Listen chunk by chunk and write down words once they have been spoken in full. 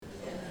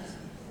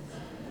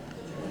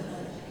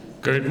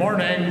Good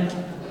morning.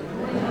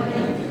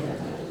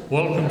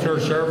 Welcome to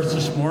our service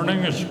this morning.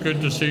 It's good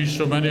to see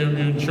so many of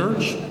you in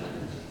church,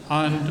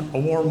 and a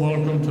warm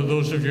welcome to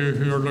those of you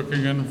who are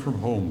looking in from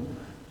home.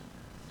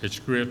 It's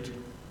great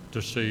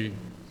to see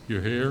you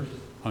here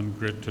and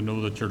great to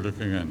know that you're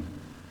looking in.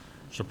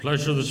 It's a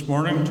pleasure this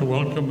morning to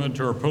welcome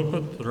into our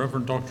pulpit the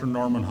Reverend Dr.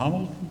 Norman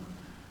Hamilton.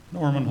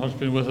 Norman has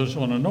been with us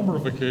on a number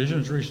of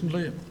occasions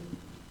recently.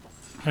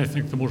 I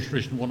think the most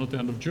recent one at the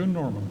end of June,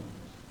 Norman,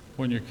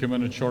 when you came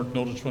in at short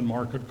notice when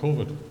Mark had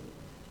COVID.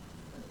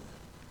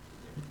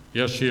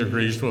 Yes, she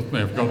agrees with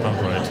me, I've got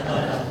that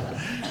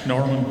right.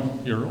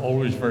 Norman, you're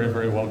always very,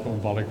 very welcome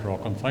in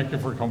Ballycrock, and thank you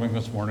for coming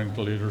this morning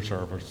to lead our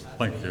service.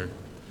 Thank you.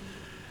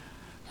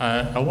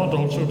 I want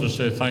also to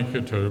say thank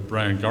you to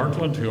Brian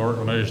Gartland, who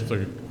organised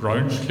the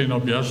grounds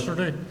clean-up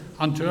yesterday,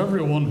 and to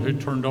everyone who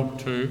turned up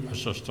to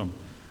assist him.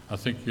 I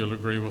think you'll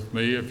agree with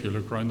me, if you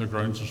look around the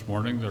grounds this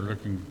morning, they're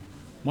looking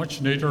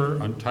much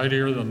neater and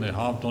tidier than they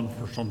have done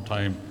for some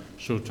time.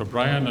 So to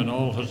Brian and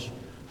all his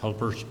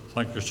helpers,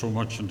 thank you so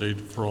much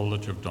indeed for all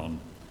that you've done.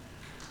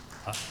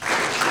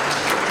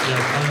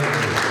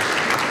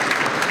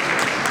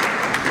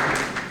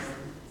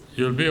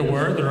 You'll be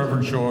aware the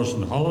Reverend Shaw is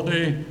on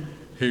holiday.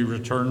 He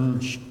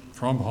returns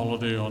from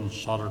holiday on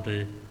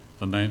Saturday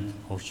the 9th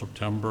of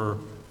September,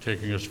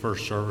 taking his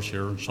first service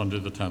here on Sunday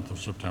the 10th of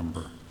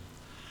September.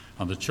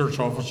 And the church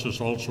office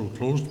is also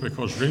closed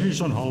because Renee's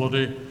on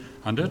holiday,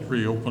 and it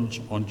reopens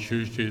on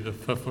Tuesday the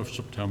 5th of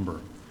September.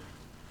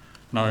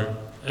 Now,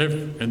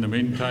 if in the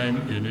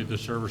meantime you need the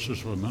services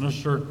of a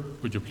minister,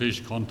 would you please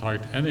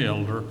contact any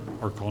elder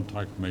or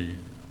contact me.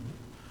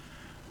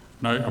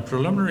 Now, a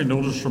preliminary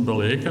notice from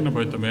Bill Aiken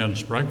about the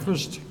men's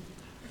breakfast.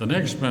 The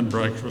next men's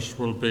breakfast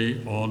will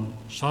be on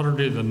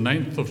Saturday the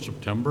 9th of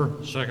September,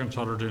 second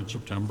Saturday in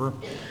September,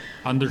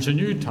 and there's a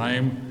new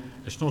time.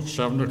 It's not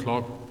 7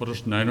 o'clock, but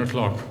it's 9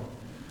 o'clock.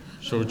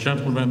 So,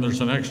 gentlemen,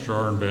 there's an extra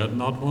hour in bed in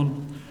that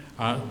one.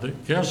 The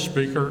guest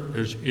speaker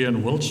is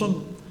Ian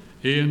Wilson.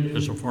 Ian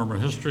is a former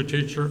history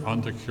teacher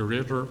and the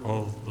curator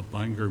of the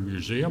Bangor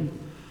Museum,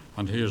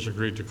 and he has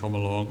agreed to come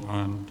along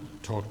and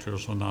talk to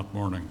us on that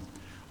morning.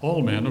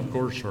 All men, of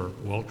course, are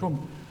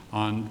welcome,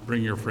 and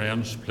bring your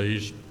friends,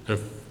 please,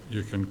 if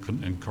you can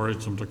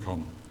encourage them to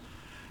come.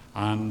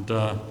 And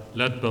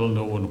let Bill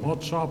know on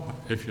WhatsApp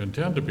if you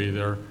intend to be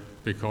there,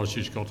 because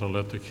he's got to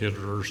let the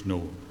caterers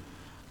know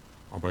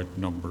about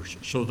numbers.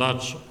 So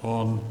that's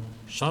on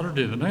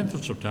Saturday the 9th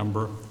of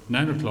September,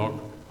 9 o'clock,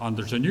 and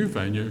there's a new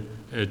venue.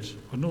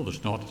 No,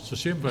 there's not. It's the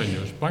same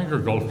venue. It's Bangor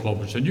Golf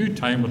Club. It's a new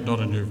time, but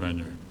not a new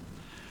venue.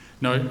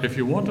 Now, if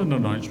you want an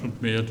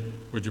announcement made,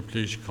 would you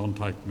please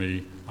contact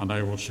me, and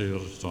I will see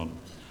that it's done.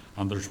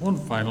 And there's one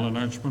final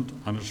announcement,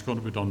 and it's going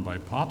to be done by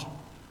Pat.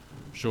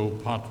 So,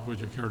 Pat, would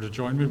you care to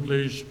join me,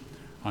 please?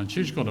 And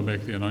she's going to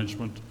make the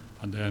announcement,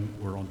 and then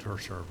we're on to our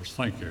service.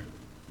 Thank you.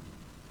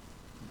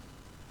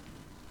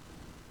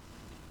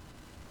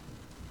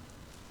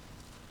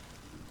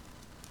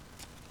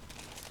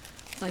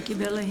 Thank you,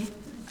 Billy.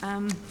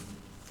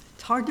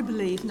 It's hard to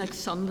believe next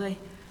Sunday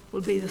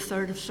will be the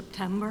 3rd of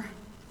September.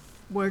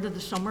 Where did the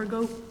summer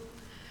go?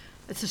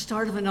 It's the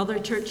start of another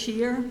church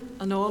year,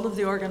 and all of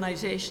the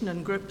organisation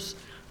and groups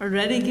are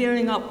already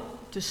gearing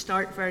up to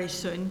start very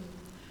soon.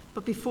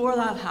 But before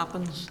that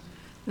happens,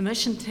 the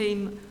mission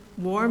team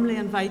warmly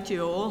invite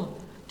you all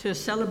to a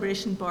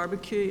celebration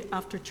barbecue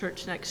after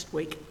church next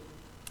week.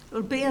 It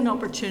will be an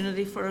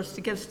opportunity for us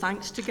to give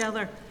thanks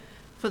together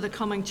for the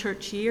coming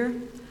church year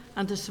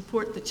and to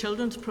support the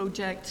children's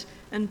projects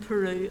in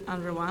Peru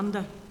and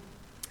Rwanda.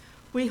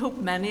 We hope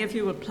many of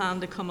you will plan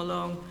to come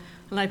along,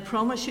 and I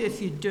promise you,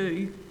 if you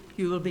do,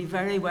 you will be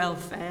very well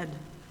fed.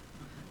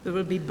 There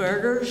will be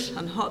burgers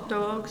and hot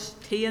dogs,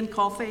 tea and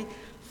coffee,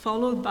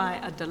 followed by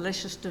a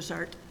delicious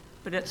dessert,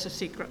 but it's a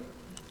secret.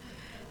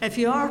 If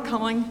you are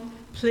coming,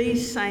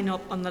 please sign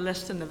up on the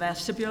list in the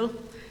vestibule,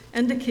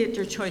 indicate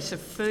your choice of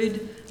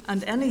food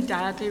and any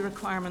dietary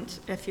requirements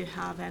if you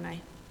have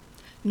any.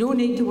 No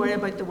need to worry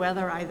about the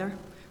weather either.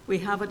 We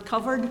have it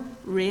covered,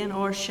 rain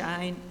or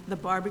shine, the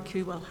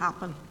barbecue will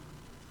happen.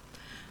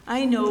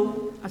 I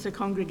know, as a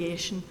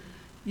congregation,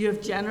 you have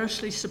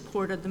generously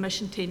supported the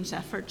mission team's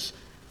efforts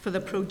for the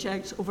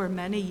projects over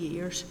many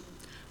years,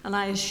 and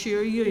I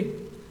assure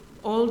you,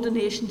 all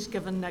donations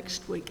given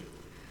next week,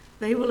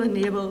 they will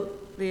enable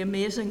the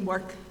amazing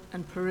work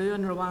in Peru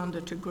and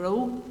Rwanda to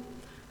grow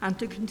and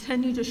to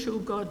continue to show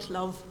God's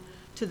love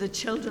to the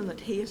children that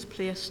He has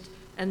placed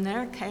in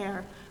their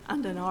care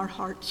and in our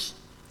hearts.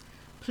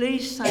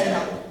 Please sign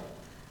up,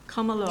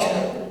 come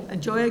along,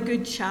 enjoy a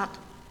good chat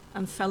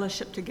and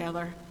fellowship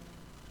together.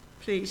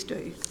 Please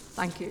do.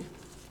 Thank you.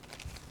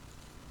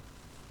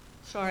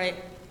 Sorry,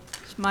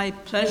 it's my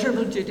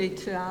pleasurable duty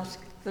to ask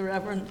the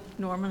Reverend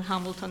Norman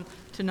Hamilton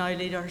to now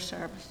lead our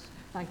service.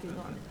 Thank you,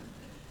 Norman.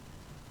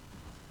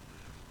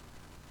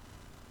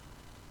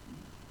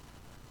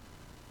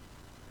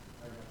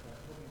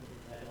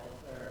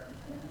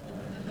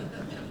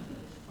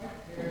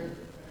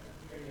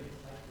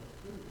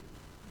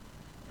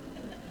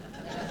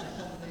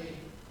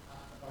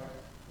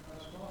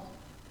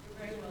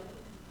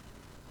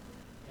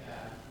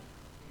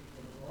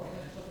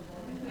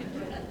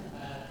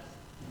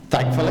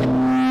 thankfully.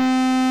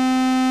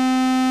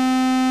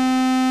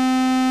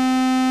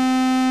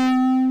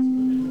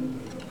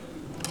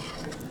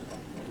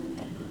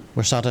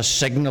 Was that a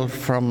signal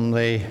from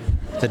the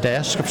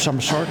desk of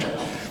some sort?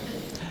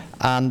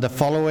 And the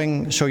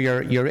following, so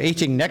you're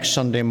eating next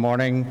Sunday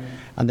morning,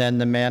 and then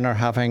the men are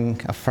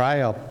having a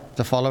fry-up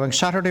the following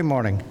Saturday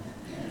morning.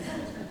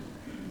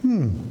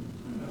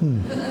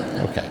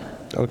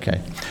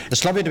 Okay.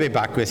 It's lovely to be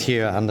back with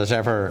you, and as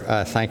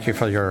ever, thank you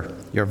for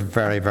your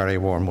very, very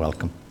warm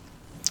welcome.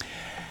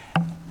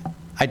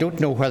 I don't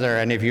know whether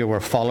any of you were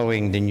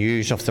following the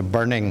news of the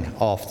burning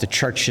of the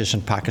churches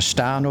in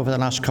Pakistan over the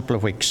last couple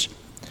of weeks.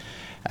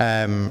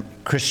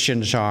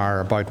 Christians are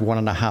about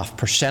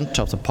 1.5%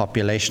 of the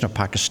population of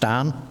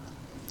Pakistan,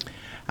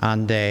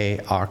 and they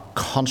are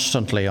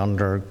constantly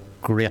under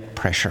great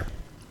pressure.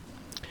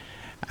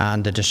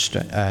 And the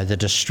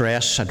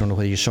distress, I don't know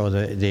whether you saw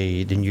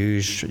the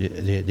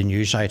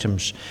news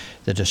items,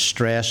 the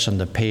distress and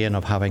the pain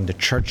of having the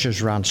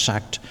churches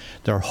ransacked,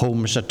 their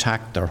homes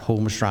attacked, their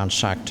homes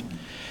ransacked,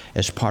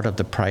 is part of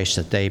the price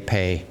that they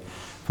pay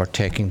for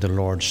taking the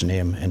Lord's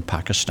name in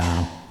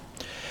Pakistan.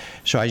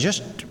 So I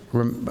just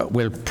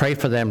will pray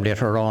for them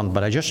later on,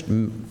 but I just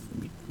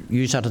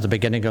use that at the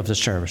beginning of the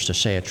service to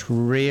say it's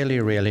really,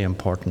 really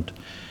important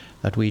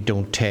that we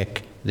don't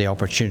take the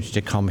opportunity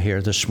to come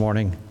here this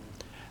morning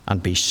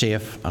and be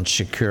safe and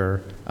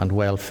secure and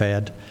well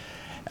fed,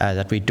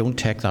 that we don't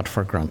take that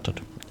for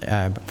granted.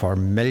 For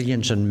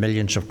millions and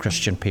millions of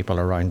Christian people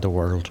around the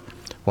world,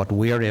 what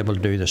we are able to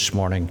do this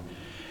morning,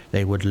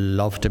 they would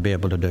love to be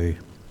able to do,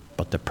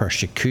 but the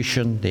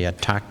persecution, the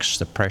attacks,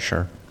 the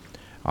pressure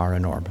are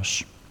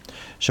enormous.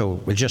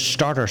 So we'll just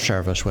start our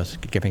service with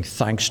giving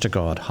thanks to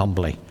God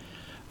humbly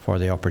for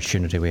the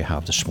opportunity we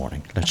have this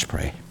morning. Let's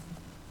pray.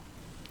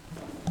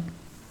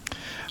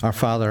 Our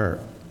Father,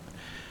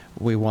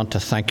 we want to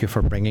thank you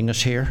for bringing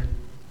us here,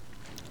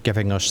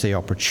 giving us the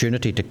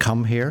opportunity to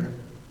come here.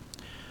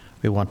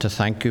 We want to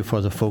thank you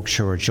for the folks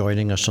who are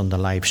joining us on the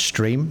live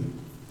stream,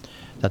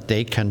 that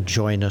they can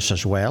join us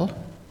as well,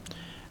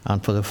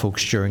 and for the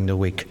folks during the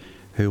week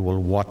who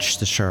will watch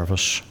the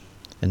service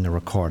in the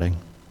recording.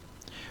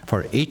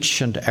 For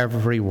each and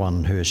every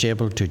one who is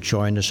able to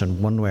join us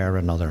in one way or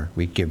another,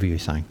 we give you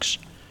thanks.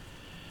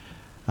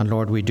 And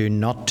Lord, we do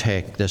not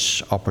take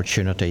this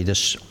opportunity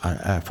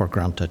for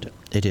granted.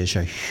 It is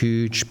a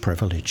huge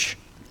privilege.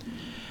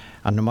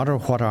 And no matter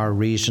what our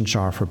reasons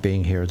are for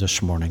being here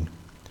this morning,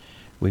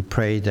 we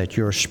pray that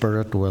your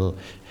Spirit will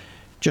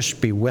just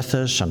be with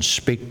us and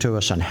speak to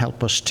us and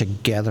help us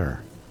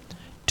together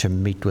to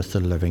meet with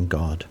the living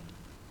God.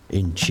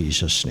 In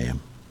Jesus'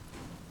 name.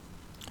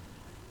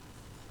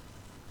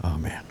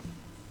 Amen.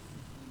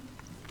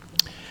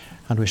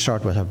 And we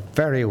start with a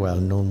very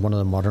well-known, one of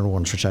the modern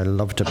ones, which I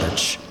love to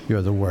bits.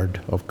 You're the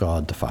Word of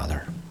God the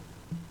Father.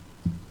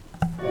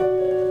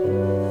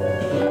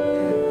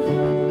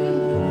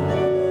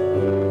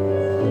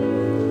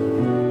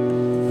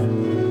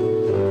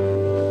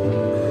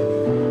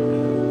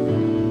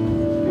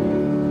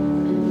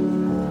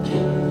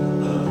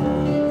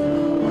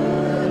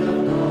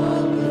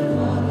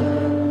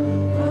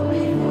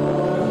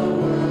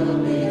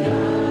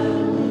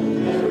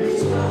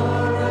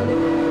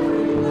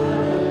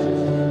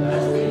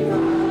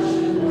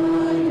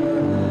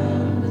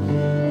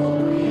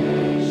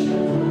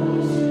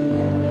 Creation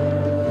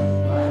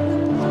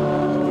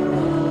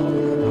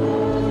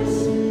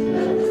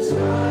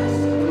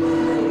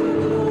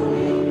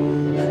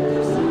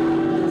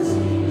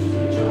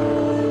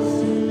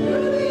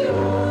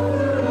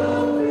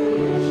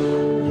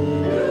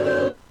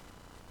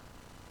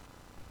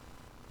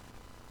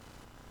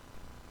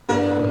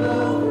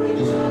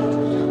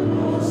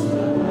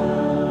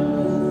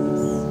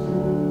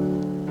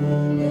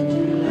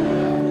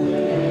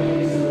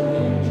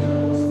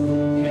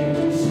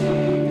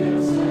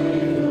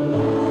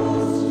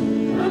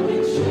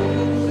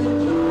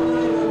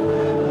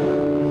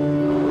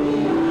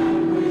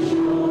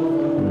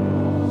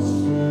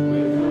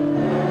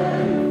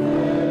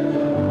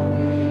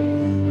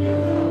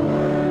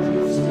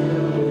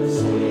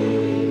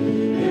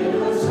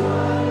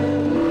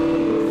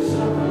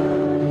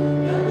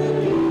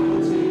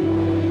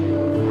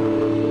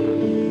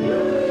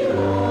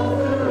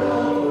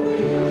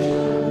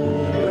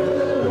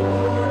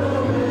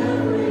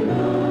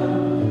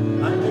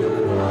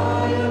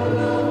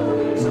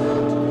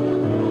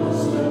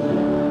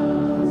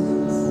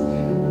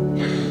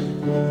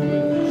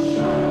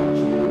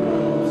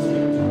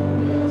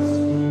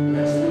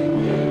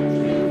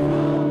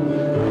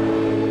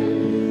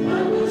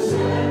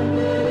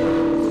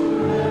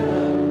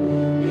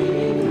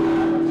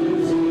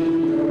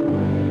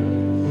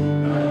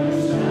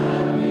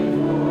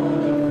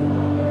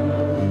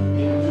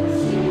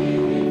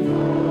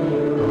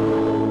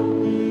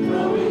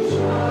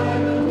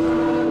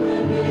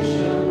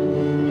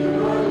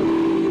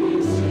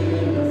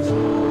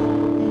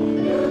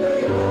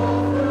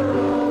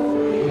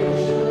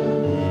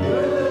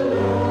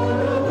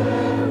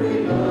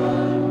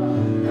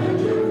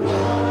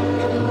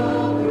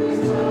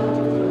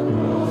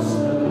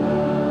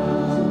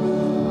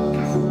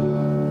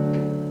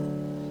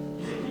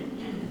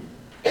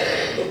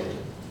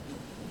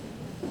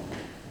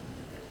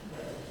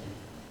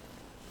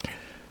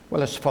Well,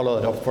 let's follow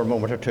it up for a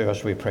moment or two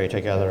as we pray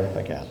together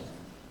again.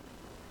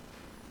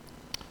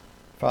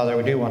 Father,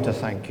 we do want to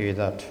thank you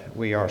that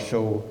we are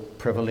so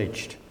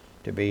privileged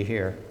to be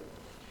here.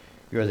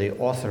 You're the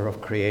author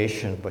of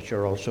creation, but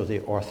you're also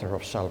the author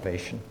of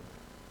salvation.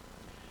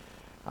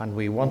 And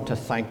we want to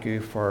thank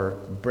you for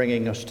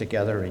bringing us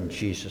together in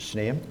Jesus'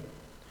 name.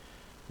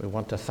 We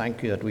want to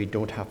thank you that we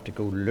don't have to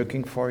go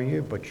looking for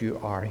you, but you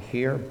are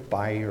here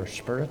by your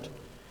Spirit,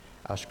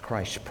 as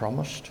Christ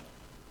promised.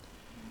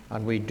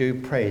 And we do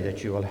pray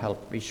that you will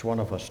help each one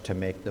of us to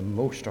make the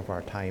most of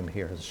our time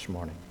here this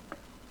morning.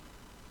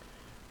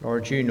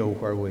 Lord, you know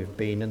where we've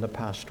been in the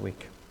past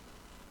week.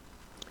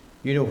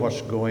 You know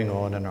what's going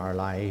on in our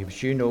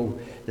lives. You know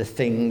the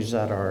things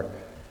that are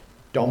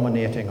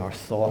dominating our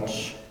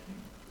thoughts.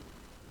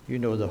 You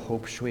know the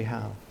hopes we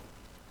have,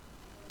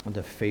 and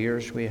the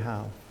fears we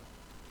have,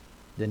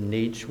 the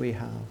needs we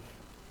have,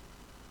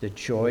 the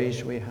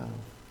joys we have.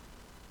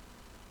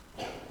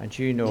 And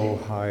you know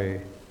how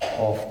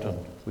often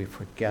we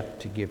forget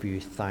to give you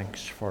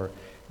thanks for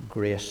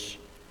grace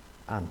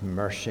and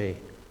mercy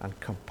and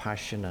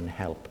compassion and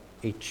help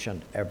each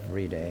and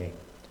every day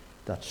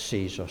that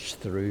sees us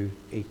through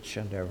each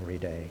and every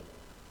day.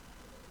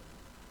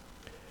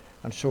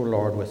 And so,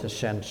 Lord, with a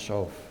sense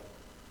of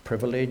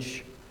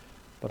privilege,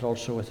 but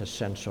also with a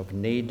sense of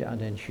need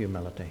and in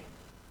humility,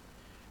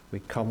 we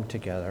come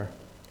together.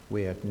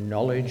 We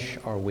acknowledge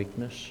our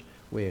weakness.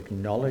 We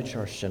acknowledge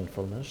our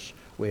sinfulness.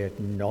 We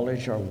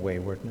acknowledge our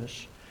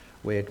waywardness.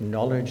 We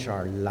acknowledge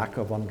our lack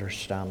of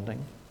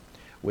understanding.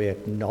 We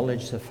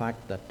acknowledge the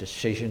fact that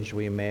decisions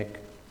we make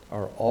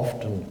are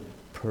often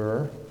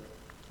poor.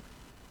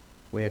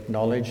 We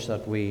acknowledge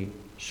that we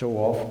so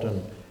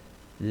often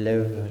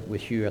live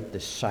with you at the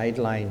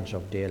sidelines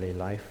of daily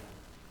life.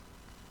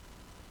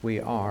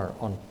 We are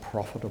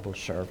unprofitable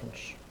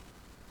servants.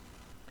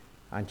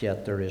 And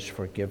yet there is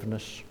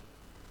forgiveness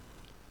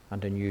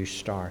and a new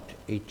start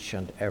each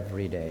and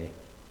every day.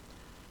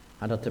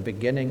 And at the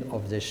beginning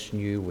of this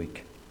new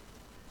week,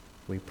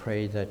 we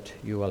pray that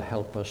you will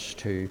help us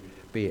to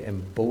be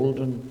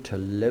emboldened to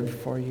live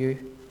for you,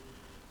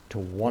 to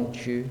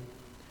want you,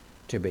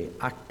 to be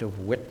active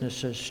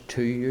witnesses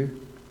to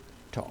you,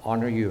 to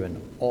honor you in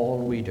all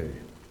we do.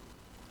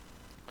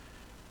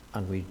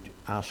 And we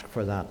ask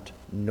for that,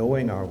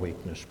 knowing our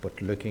weakness, but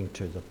looking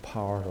to the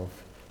power of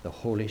the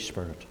Holy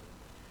Spirit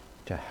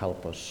to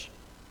help us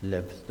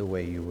live the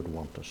way you would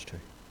want us to.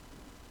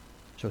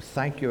 So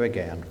thank you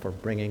again for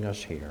bringing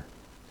us here.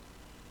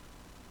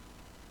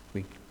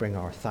 We bring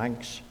our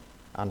thanks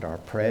and our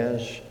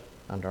prayers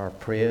and our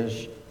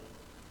praise,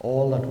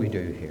 all that we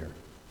do here,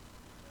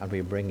 and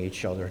we bring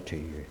each other to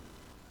you.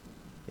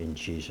 In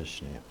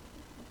Jesus' name.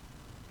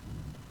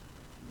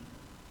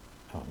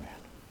 Amen.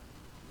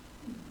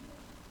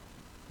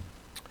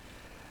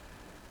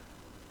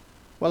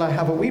 Well, I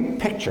have a wee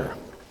picture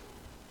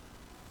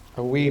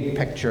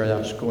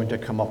that's going to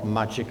come up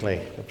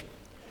magically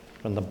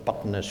when the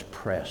button is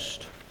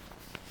pressed.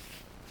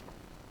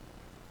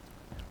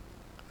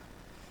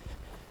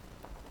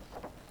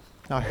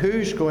 Now,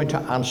 who's going to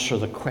answer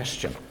the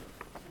question?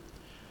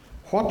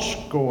 What's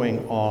going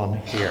on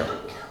here?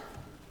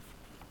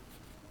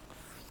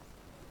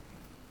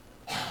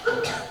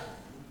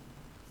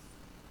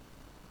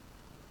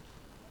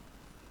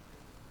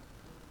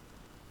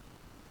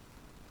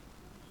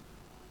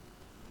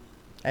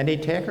 Any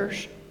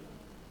takers?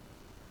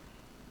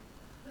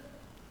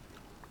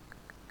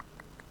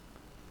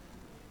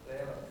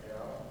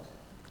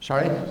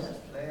 Sorry?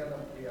 Playing the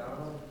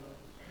piano.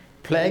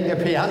 Playing the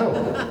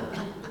piano.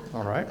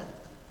 All right.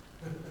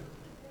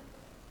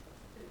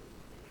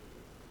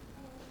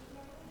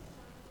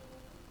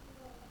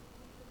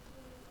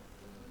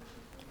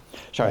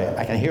 Sorry,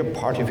 I can hear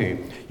part of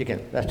you.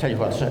 Let's tell you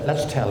what,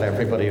 let's tell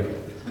everybody.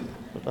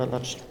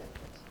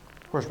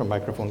 Where's my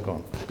microphone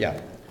gone? Yeah.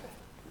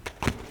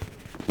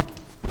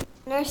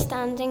 They're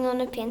standing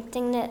on a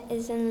painting that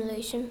is an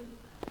illusion.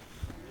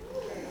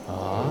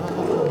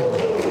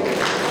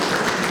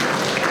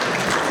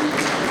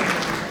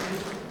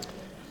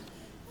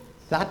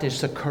 That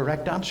is the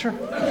correct answer.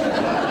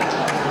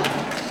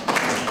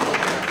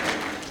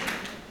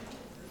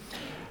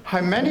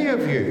 How many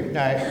of you,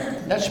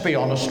 now let's be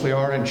honest, we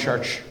are in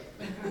church.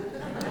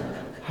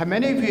 How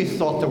many of you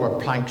thought there were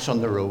planks on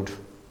the road?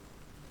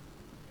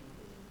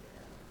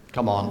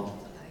 Come on.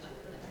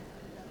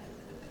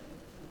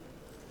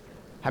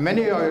 How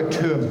many are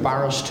too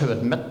embarrassed to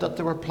admit that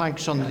there were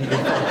planks on the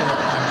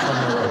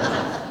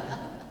road?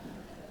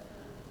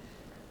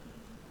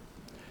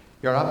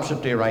 You're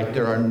absolutely right.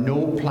 There are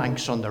no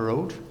planks on the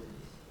road.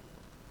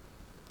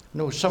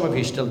 No, some of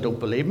you still don't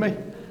believe me.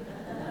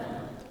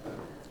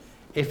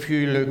 If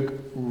you look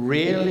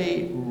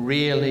really,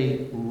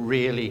 really,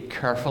 really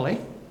carefully,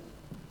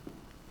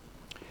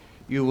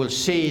 you will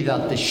see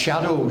that the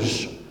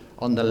shadows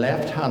on the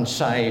left-hand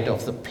side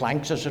of the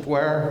planks, as it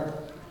were,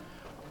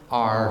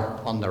 are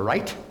on the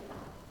right,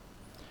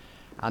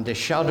 and the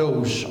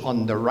shadows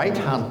on the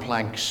right-hand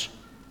planks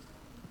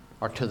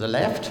are to the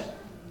left,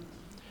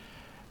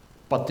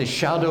 but the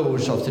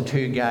shadows of the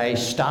two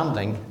guys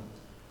standing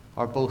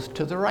are both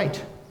to the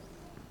right.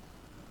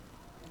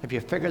 Have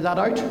you figured that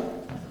out?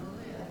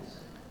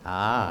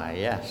 Ah,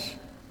 yes.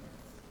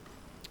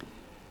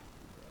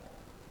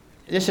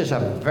 This is a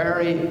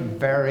very,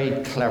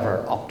 very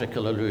clever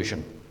optical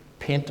illusion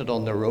painted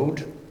on the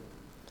road.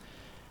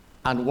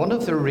 And one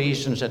of the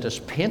reasons it is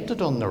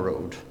painted on the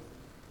road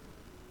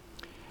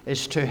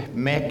is to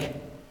make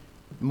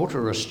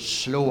motorists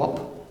slow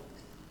up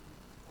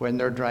when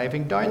they're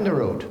driving down the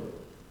road.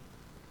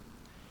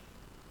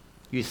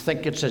 You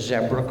think it's a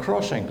zebra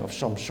crossing of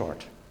some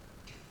sort.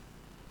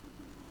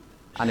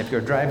 And if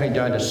you're driving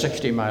down at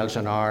 60 miles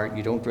an hour,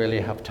 you don't really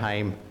have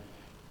time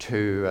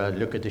to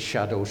look at the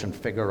shadows and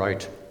figure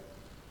out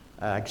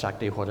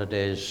exactly what it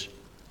is.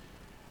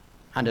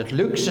 And it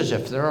looks as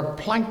if there are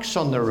planks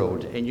on the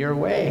road in your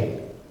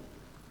way.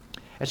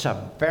 It's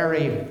a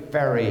very,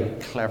 very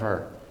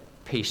clever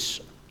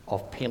piece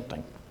of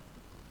painting.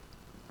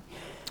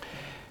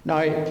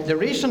 Now, the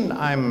reason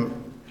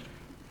I'm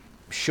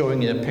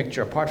showing you the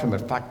picture, apart from the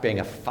fact being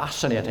a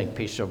fascinating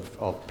piece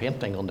of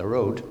painting on the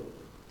road,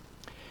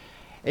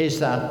 is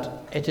that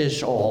it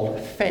is all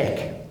fake.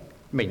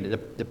 I mean,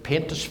 the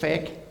paint is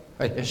fake.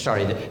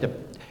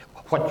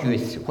 What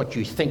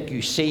you think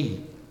you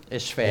see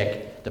is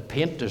fake. The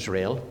paint is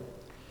real.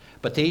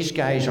 But these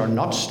guys are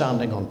not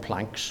standing on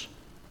planks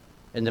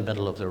in the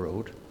middle of the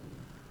road.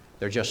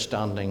 They're just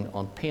standing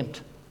on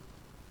paint.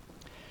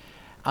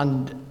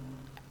 And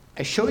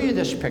I show you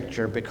this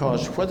picture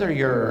because whether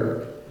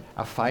you're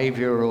a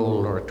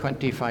 5-year-old or a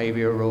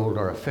 25-year-old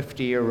or a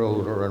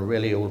 50-year-old or a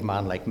really old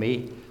man like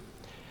me,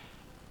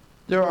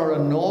 there are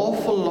an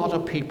awful lot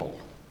of people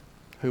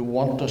who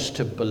want us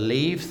to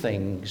believe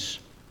things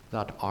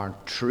that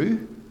aren't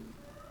true,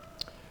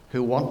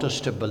 who want us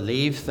to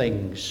believe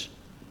things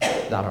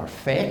that are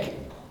fake.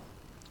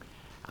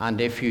 And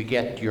if you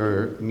get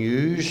your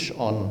news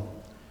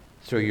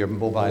through your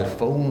mobile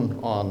phone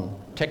on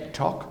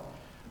TikTok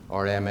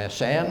or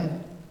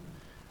MSN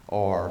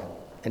or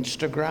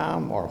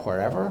Instagram or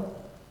wherever,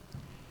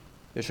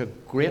 there's a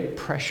great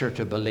pressure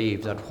to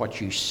believe that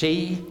what you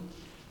see,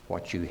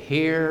 what you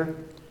hear,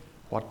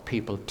 what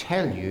people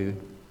tell you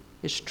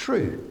is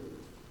true.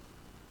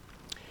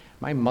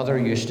 My mother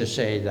used to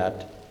say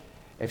that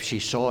if she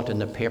saw it in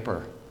the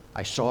paper,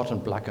 I saw it in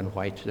black and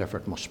white, therefore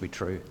it must be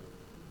true.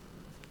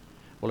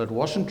 Well, it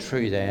wasn't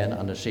true then,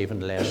 and it's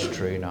even less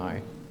true now.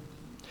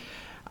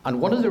 And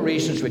one of the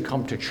reasons we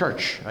come to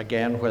church,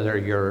 again, whether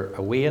you're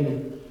a wee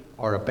one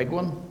or a big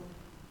one,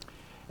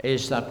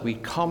 is that we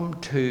come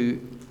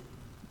to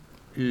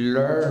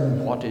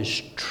learn what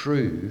is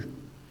true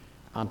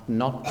and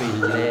not be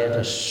led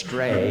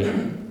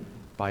astray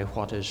by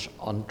what is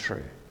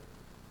untrue.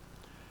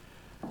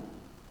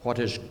 What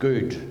is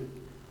good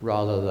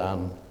rather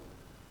than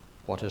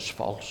what is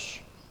false.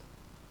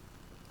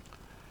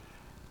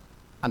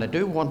 And I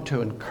do want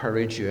to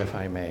encourage you, if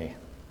I may,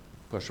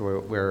 because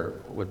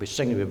we'll be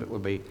singing a bit, we'll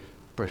be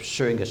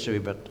pursuing this a wee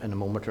bit in a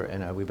moment or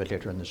in a wee bit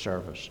later in the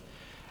service.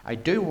 I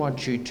do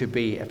want you to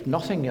be, if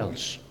nothing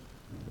else,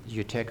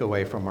 you take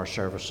away from our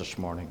service this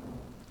morning.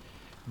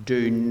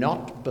 Do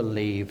not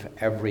believe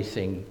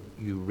everything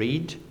you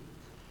read.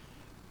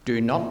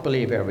 Do not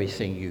believe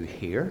everything you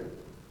hear.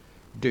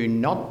 Do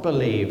not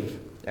believe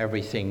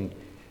everything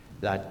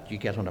that you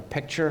get on a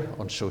picture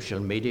on social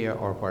media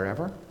or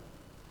wherever.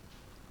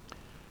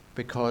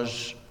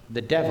 Because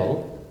the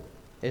devil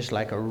is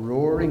like a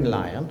roaring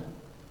lion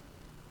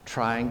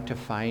trying to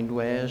find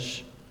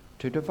ways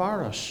to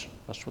devour us.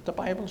 That's what the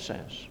Bible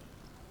says.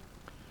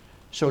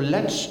 So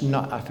let's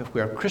not, if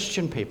we're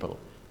Christian people,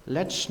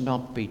 let's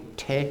not be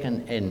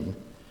taken in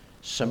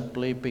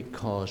simply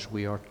because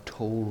we are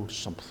told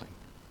something,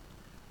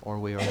 or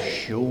we are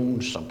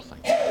shown something,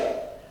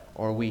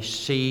 or we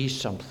see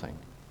something,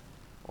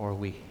 or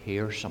we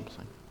hear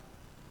something.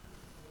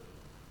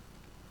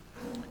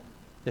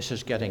 This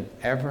is getting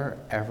ever,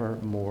 ever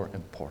more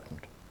important.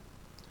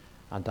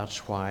 And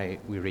that's why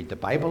we read the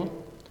Bible.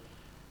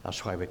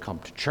 That's why we come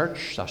to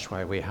church. That's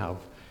why we have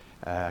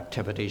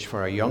activities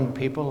for our young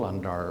people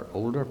and our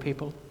older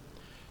people,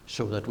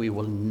 so that we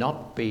will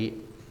not be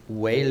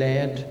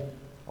waylaid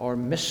or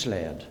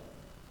misled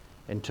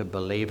into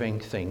believing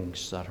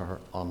things that are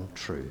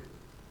untrue.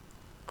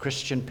 For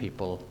Christian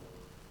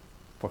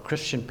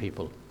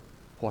people,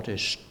 what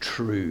is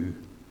true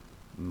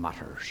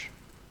matters.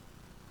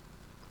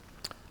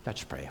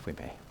 Let's pray, if we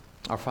may.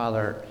 Our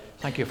Father,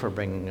 thank you for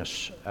bringing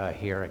us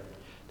here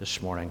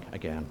this morning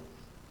again.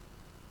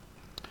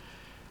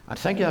 And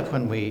thank you that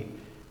when we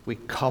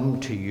come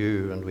to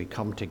you and we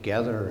come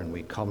together and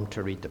we come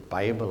to read the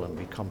Bible and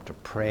we come to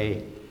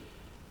pray,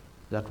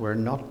 that we're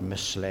not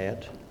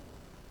misled.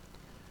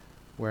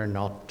 We're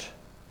not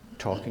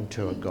talking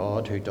to a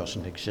God who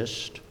doesn't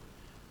exist.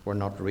 We're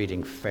not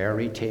reading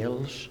fairy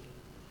tales.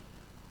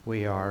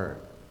 We are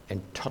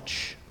in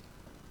touch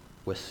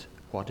with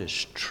what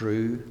is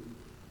true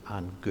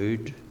and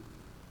good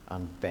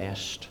and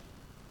best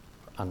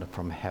and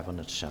from heaven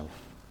itself.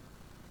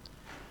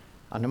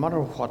 And no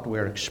matter what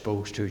we're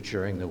exposed to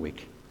during the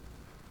week,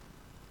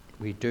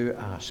 we do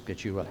ask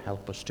that you will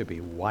help us to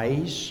be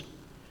wise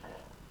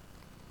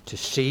to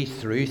see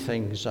through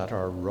things that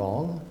are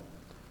wrong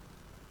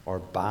or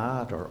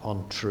bad or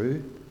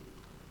untrue,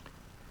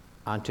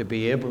 and to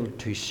be able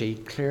to see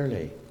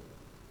clearly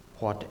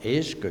what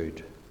is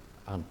good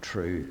and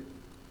true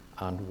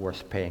and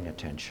worth paying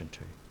attention to.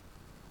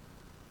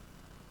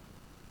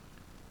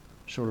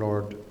 So,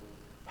 Lord,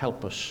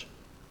 help us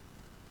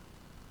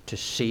to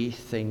see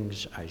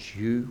things as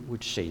you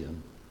would see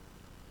them,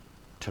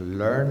 to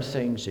learn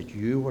things that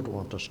you would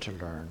want us to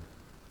learn,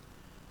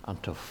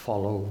 and to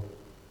follow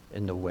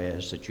in the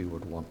ways that you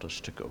would want us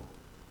to go.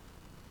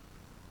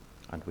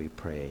 And we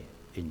pray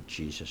in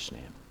Jesus'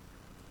 name.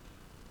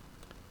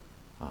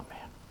 Amen.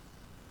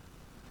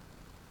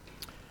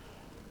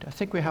 I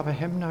think we have a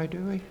hymn now, do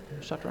we?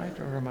 Is that right?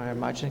 Or am I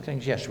imagining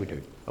things? Yes, we do.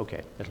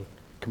 Okay, it'll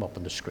come up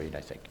on the screen,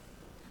 I think.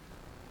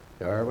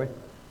 There are we?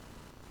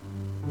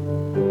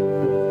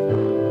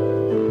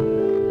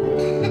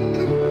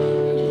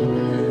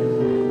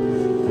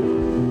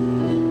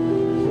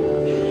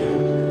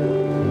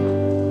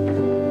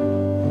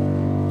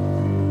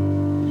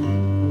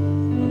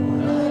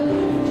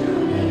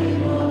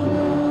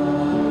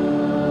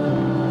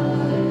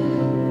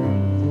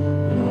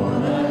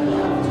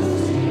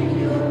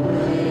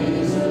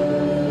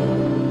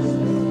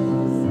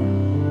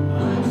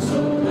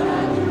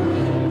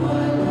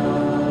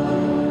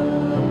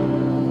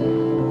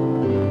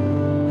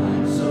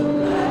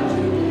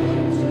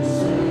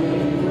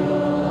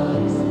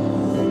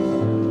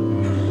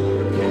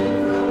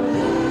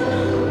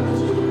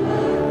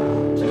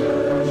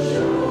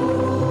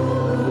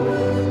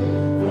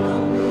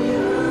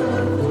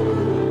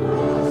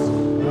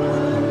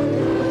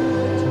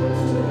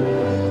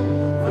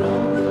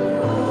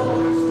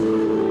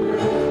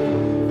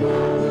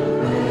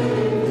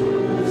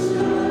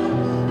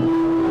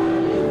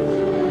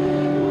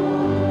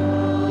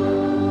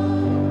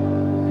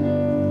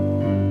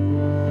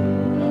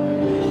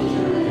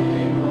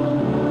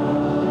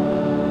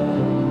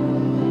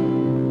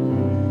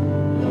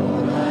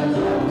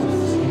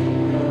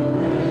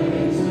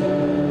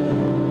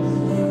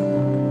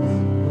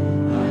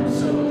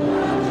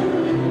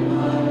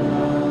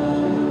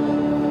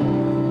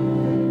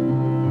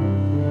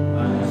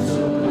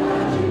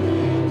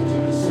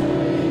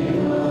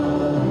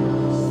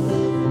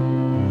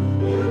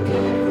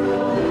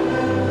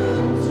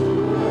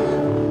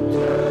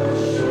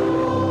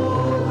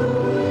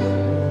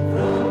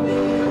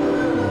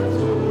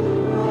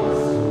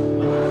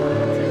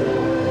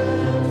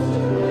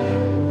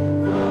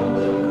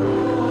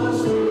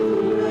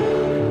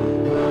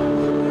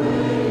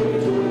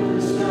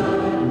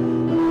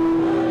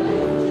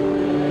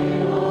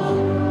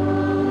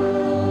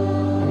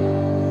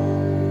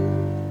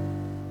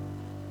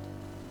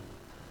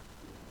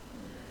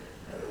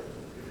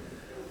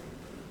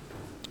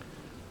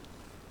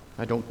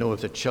 I don't know if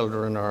the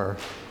children are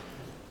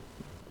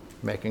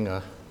making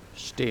a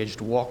staged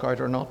walkout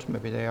or not.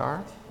 Maybe they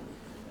are.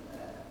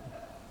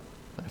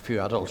 A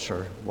few adults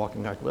are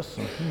walking out with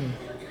them.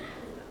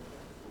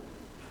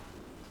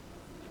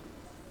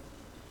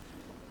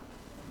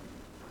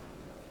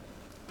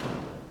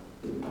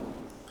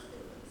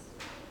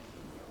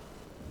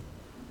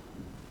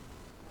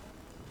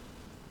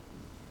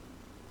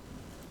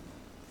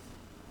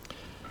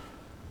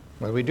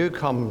 Well, we do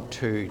come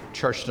to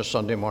church on a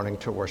Sunday morning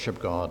to worship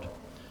God,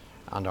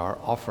 and our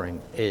offering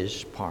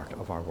is part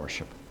of our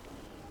worship.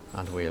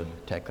 And we'll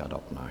take that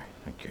up now.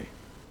 Thank you.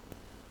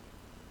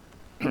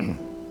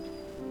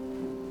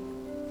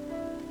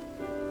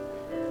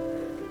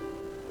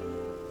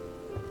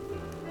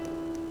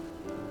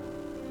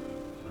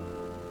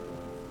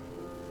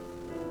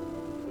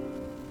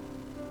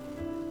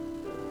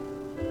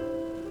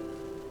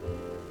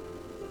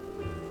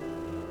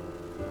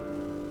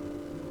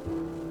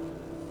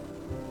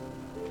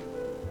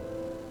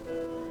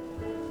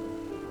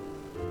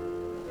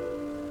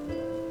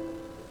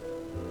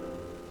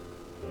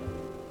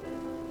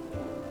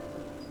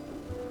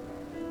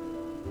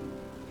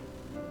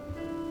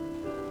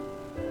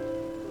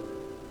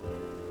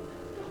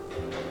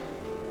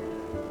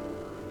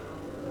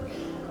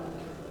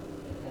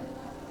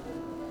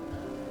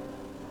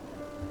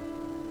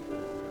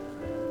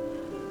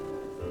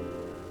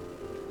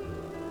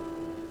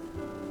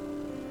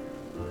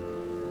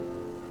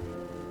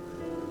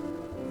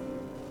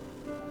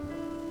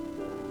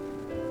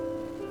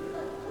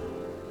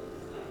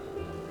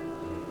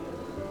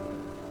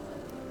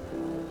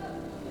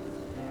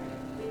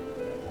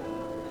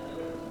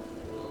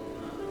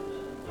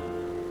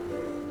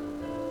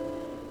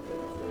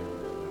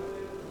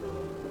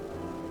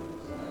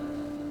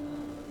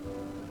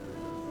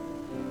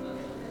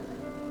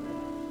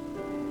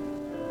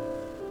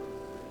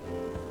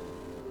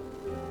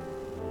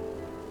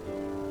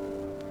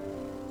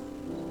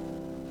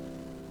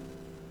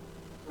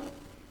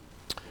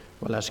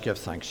 Well, let's give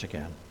thanks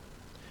again.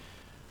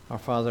 Our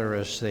Father,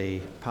 as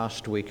the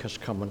past week has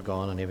come and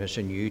gone, and even as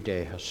a new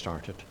day has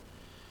started,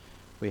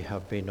 we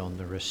have been on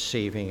the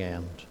receiving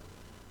end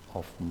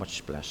of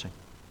much blessing.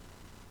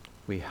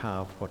 We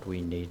have what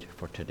we need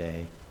for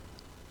today,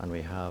 and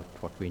we have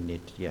what we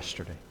need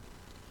yesterday.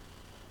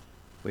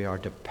 We are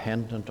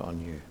dependent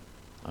on you.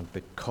 And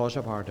because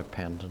of our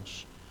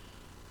dependence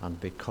and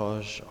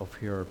because of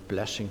your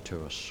blessing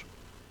to us,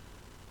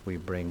 we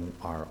bring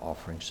our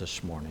offerings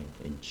this morning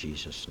in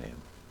Jesus'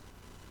 name.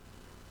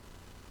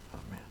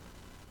 Amen.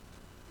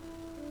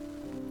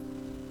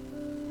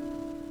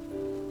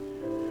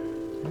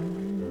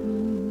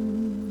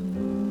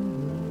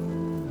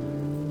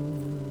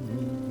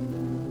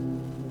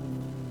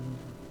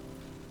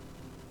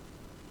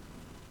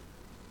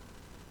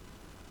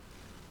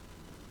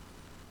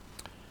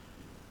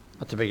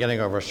 At the beginning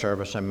of our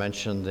service, I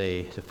mentioned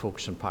the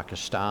folks in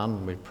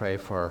Pakistan. We pray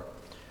for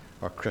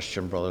our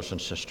Christian brothers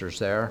and sisters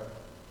there.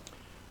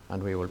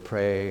 And we will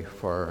pray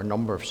for a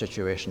number of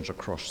situations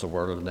across the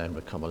world, and then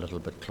we'll come a little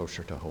bit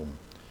closer to home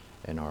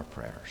in our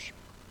prayers.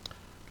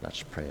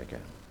 Let's pray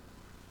again.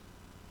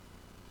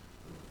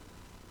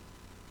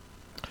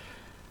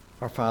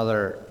 Our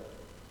Father,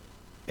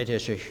 it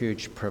is a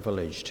huge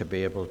privilege to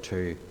be able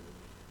to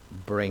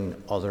bring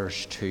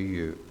others to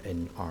you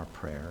in our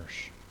prayers.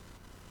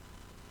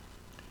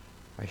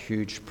 A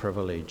huge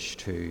privilege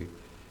to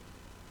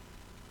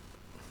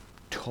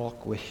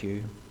talk with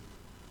you,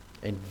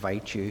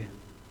 invite you,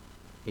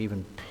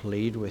 even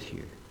plead with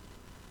you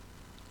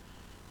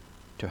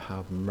to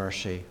have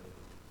mercy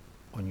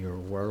on your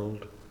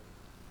world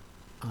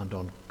and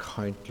on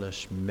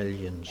countless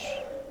millions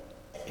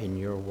in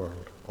your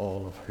world,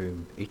 all of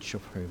whom, each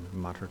of whom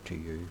matter to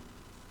you.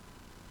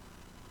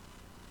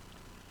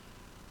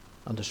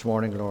 And this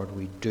morning, Lord,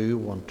 we do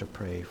want to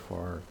pray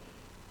for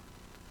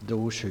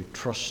those who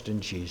trust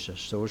in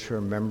Jesus, those who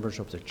are members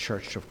of the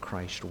Church of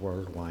Christ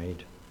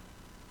worldwide,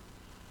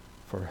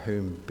 for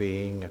whom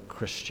being a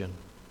Christian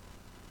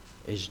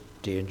is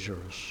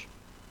dangerous,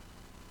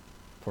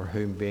 for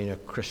whom being a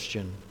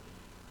Christian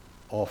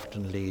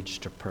often leads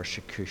to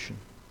persecution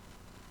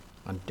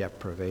and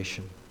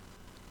deprivation,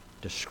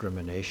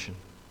 discrimination,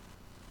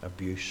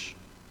 abuse,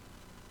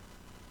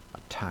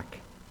 attack.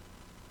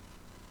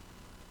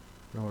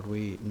 Lord,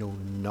 we know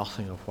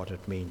nothing of what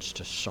it means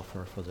to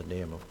suffer for the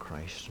name of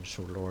Christ. And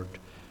so, Lord,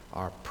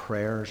 our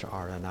prayers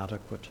are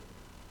inadequate,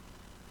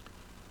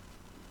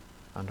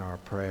 and our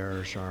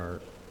prayers are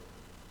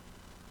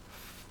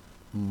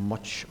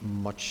much,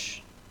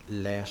 much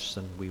less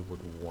than we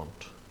would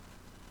want,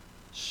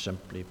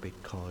 simply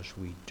because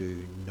we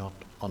do not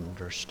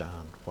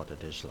understand what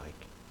it is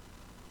like.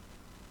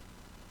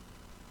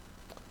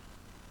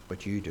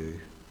 But you do.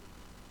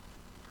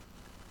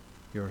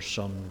 Your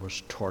Son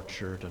was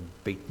tortured and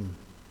beaten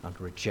and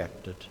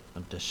rejected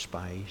and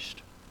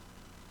despised.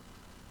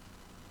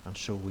 And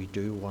so we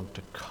do want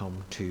to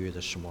come to you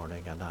this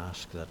morning and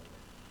ask that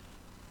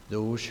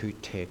those who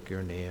take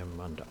your name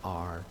and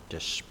are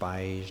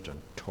despised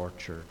and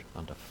tortured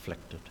and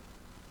afflicted,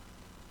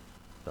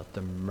 that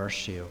the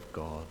mercy of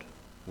God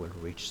will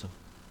reach them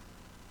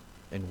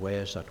in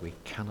ways that we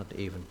cannot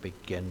even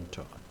begin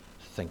to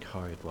think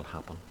how it will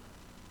happen.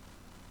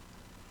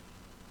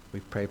 We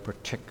pray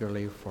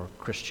particularly for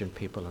Christian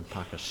people in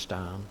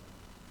Pakistan,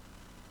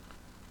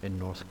 in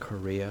North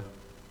Korea,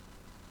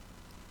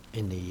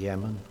 in the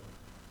Yemen,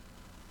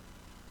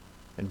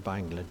 in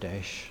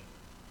Bangladesh,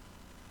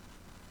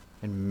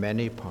 in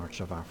many parts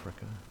of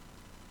Africa,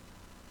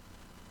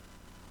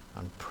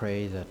 and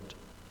pray that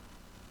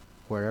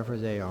wherever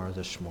they are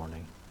this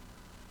morning,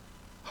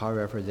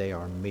 however they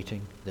are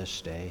meeting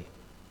this day,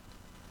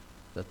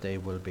 that they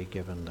will be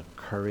given the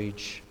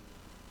courage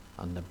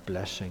and the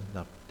blessing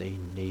that they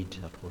need,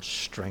 that will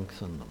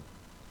strengthen them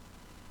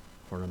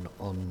for an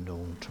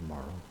unknown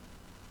tomorrow.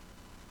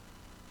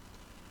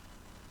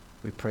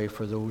 We pray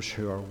for those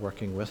who are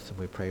working with them.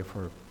 We pray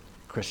for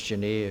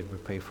Christian Aid. We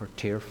pray for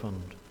Tear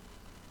Fund.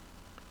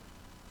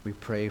 We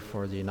pray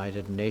for the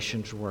United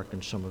Nations work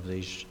in some of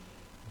these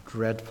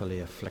dreadfully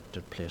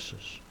afflicted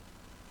places,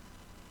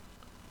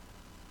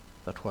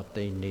 that what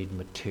they need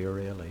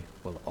materially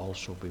will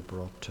also be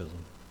brought to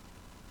them.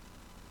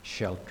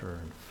 Shelter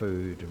and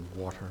food and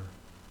water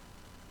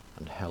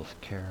and health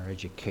care,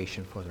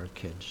 education for their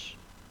kids.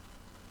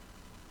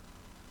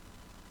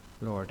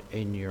 Lord,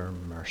 in your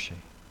mercy,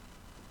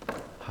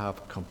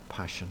 have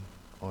compassion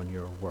on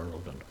your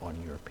world and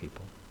on your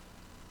people.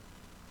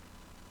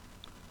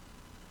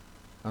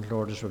 And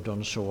Lord, as we've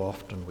done so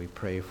often, we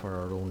pray for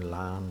our own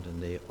land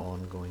in the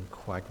ongoing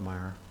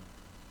quagmire.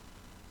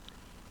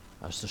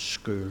 As the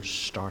schools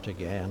start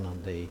again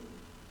and the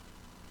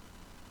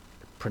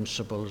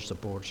principals, the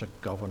boards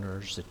of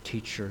governors, the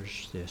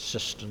teachers, the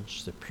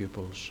assistants, the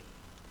pupils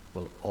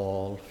will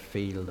all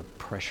feel the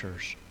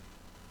pressures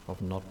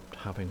of not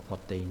having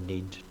what they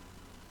need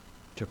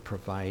to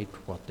provide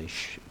what they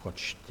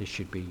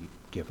should be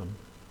given.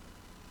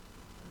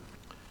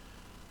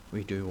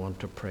 We do want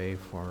to pray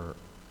for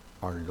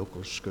our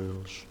local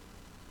schools,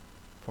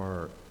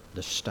 for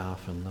the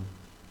staff in them,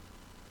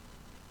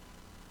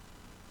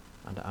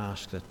 and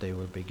ask that they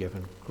will be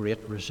given great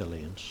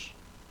resilience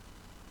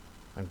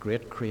and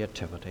great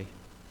creativity,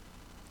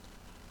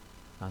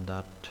 and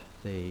that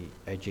the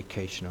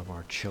education of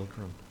our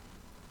children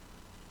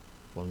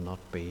will not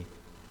be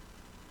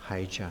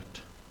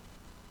hijacked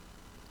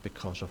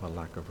because of a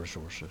lack of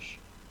resources.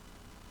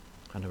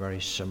 In a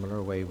very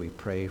similar way, we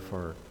pray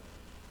for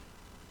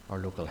our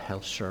local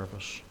health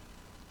service,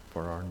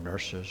 for our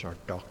nurses, our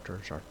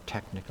doctors, our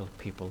technical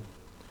people,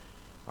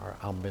 our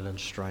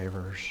ambulance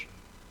drivers,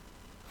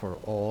 for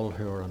all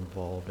who are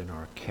involved in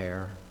our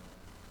care,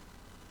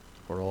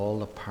 for all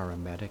the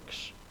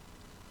paramedics,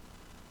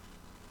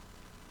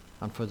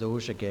 and for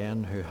those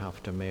again who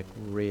have to make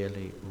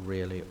really,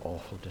 really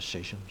awful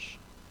decisions,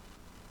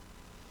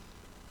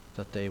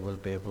 that they will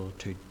be able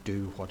to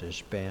do what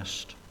is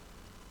best,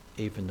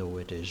 even though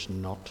it is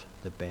not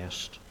the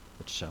best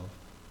itself.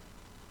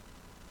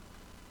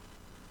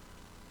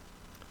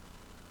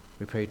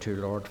 We pray too,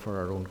 Lord, for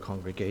our own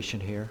congregation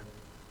here.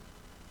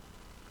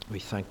 We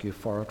thank you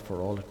for it, for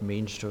all it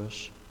means to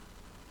us.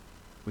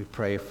 We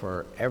pray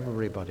for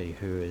everybody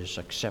who is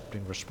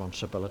accepting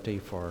responsibility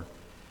for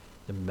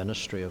the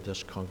ministry of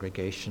this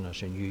congregation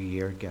as a new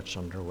year gets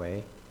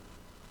underway.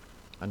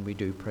 And we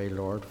do pray,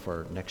 Lord,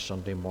 for next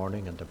Sunday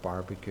morning and the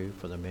barbecue,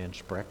 for the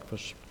men's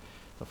breakfast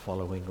the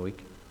following week,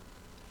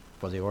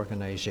 for the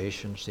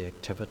organizations, the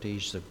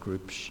activities, the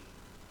groups,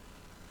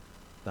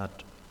 that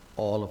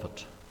all of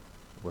it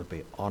will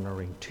be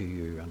honoring to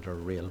you and a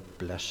real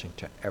blessing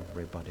to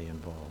everybody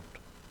involved.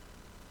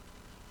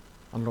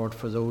 And Lord,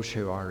 for those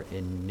who are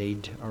in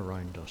need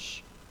around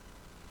us,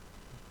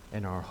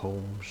 in our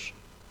homes,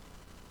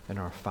 in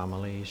our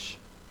families,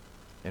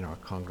 in our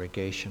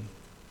congregation,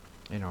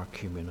 in our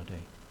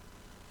community,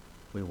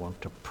 we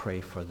want to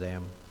pray for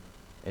them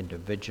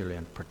individually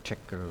and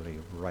particularly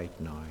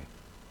right now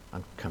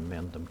and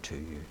commend them to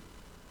you.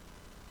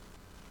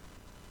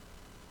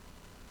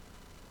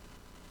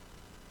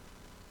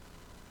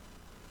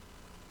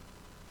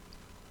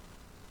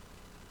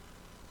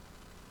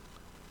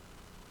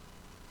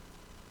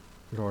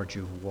 Lord,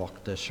 you've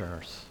walked this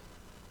earth.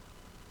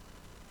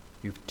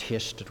 You've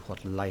tasted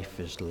what life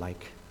is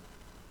like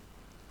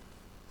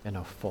in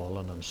a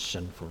fallen and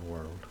sinful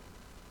world.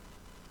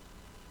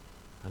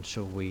 And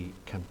so we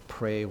can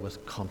pray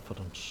with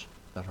confidence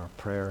that our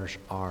prayers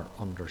are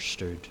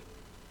understood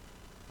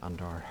and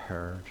are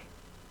heard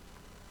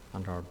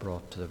and are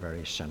brought to the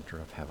very center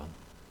of heaven.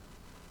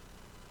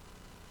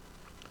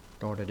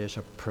 Lord, it is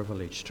a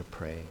privilege to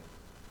pray.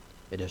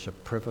 It is a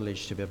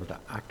privilege to be able to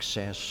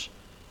access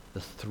the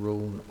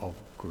throne of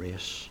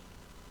grace.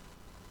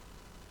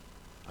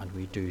 And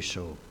we do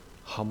so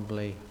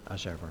humbly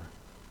as ever,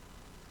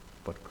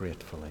 but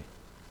gratefully.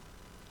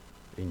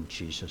 In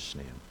Jesus'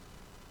 name.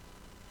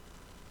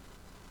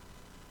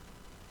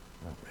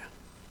 Amen.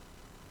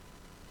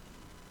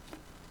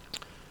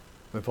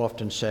 We've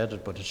often said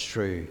it, but it's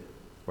true.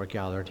 We're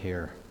gathered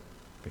here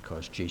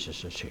because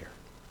Jesus is here.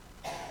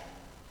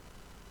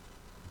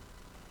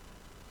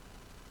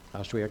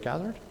 As we are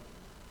gathered,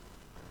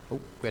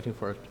 waiting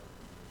for it.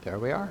 There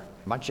we are.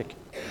 Magic.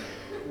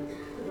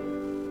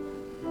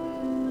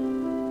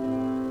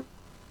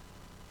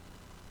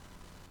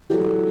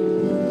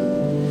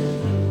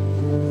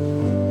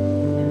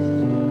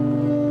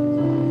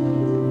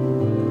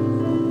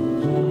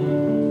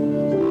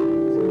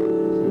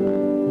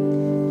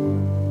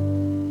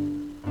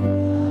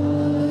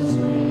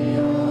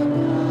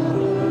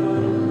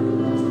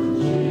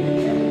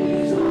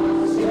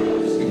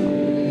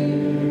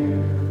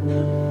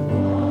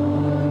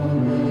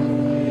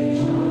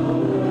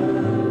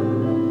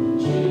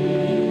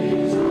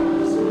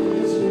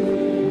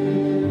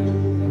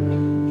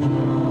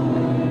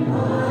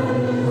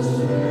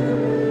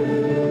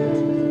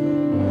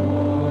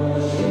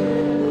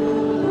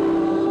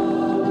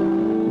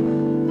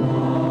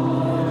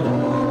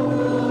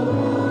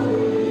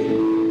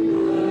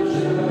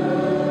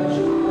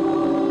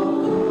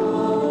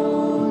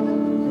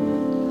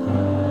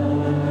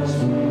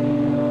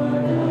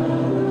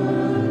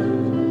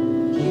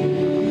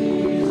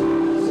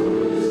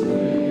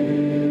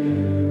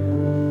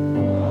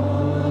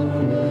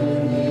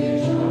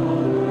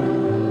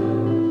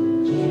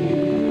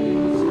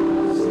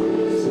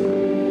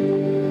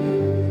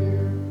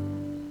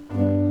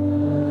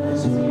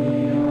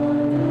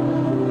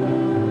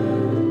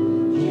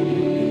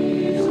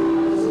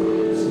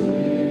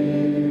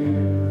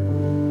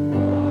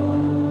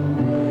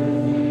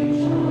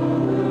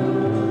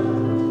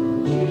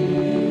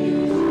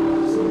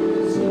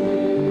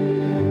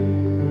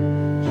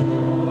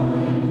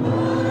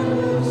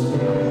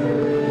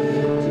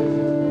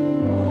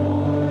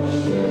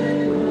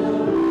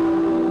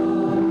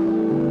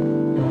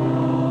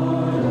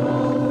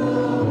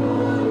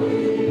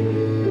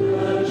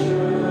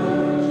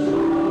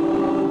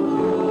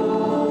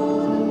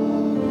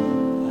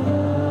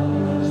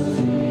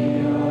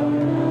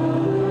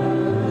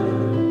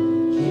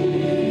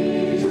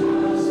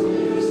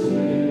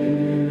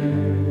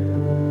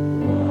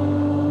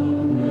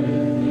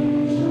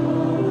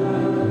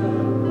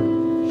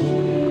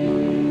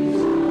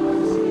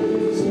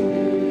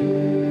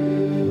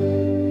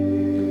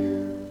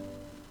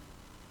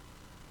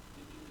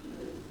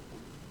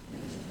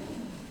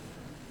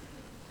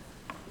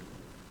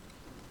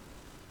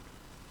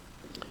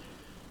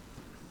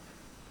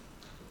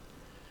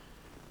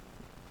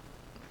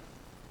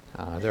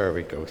 There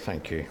we go,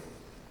 thank you.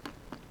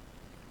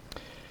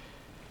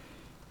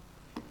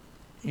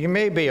 You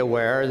may be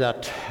aware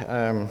that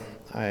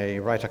I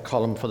write a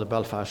column for the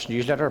Belfast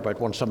newsletter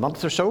about once a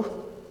month or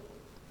so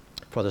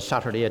for the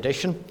Saturday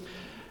edition,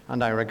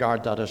 and I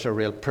regard that as a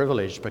real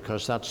privilege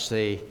because that's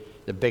the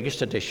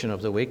biggest edition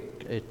of the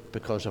week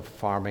because of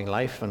farming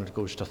life, and it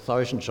goes to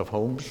thousands of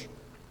homes.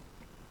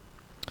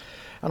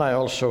 And I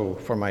also,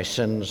 for my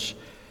sins,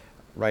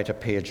 write a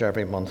page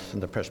every month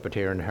in the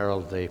Presbyterian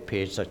Herald, the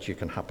page that you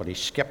can happily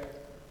skip.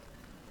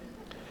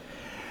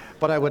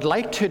 But I would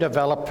like to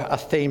develop a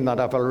theme that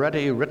I've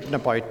already written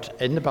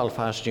about in the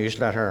Belfast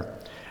newsletter,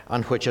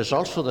 and which is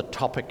also the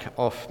topic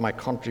of my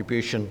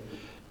contribution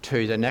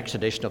to the next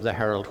edition of the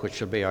Herald, which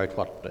will be out,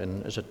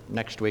 is it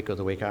next week or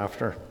the week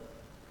after?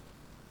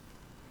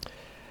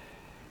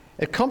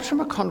 It comes from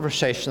a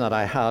conversation that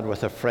I had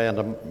with a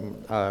friend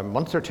a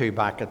month or two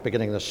back at the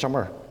beginning of the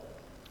summer,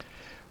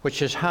 which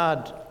has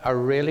had a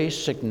really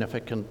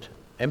significant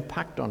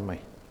impact on me.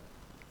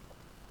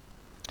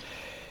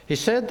 He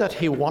said that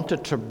he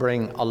wanted to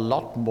bring a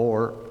lot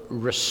more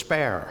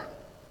respect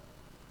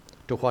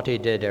to what he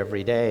did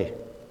every day,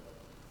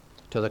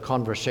 to the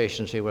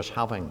conversations he was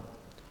having,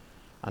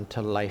 and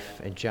to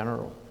life in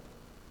general.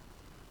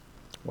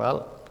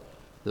 Well,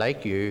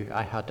 like you,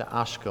 I had to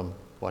ask him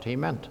what he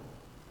meant.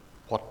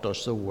 What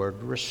does the word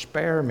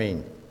respect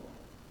mean?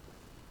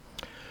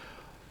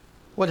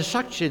 Well, it's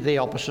actually the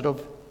opposite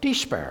of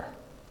despair.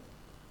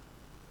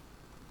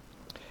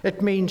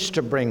 It means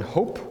to bring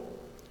hope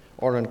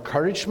or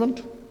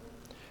encouragement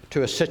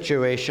to a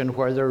situation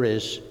where there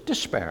is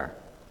despair,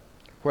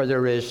 where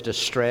there is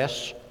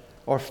distress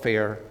or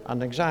fear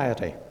and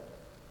anxiety.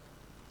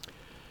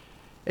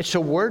 It's a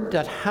word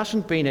that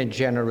hasn't been in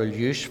general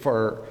use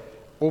for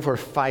over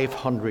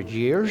 500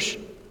 years,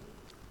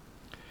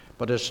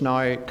 but is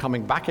now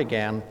coming back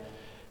again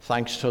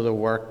thanks to the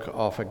work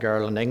of a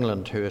girl in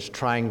England who is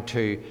trying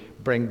to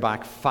bring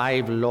back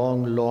 5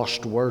 long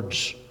lost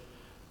words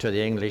to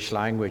the English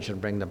language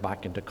and bring them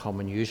back into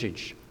common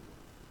usage.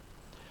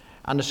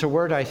 And it's a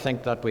word I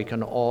think that we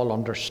can all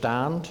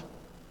understand.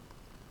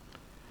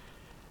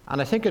 And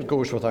I think it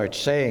goes without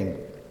saying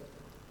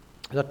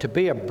that to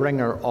be a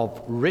bringer of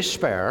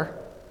respect,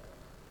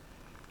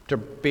 to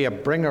be a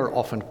bringer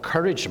of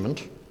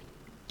encouragement,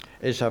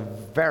 is a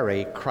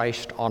very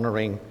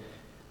Christ-honouring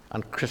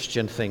and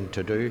Christian thing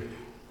to do.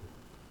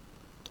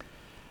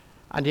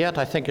 And yet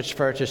I think it's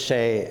fair to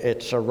say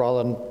it's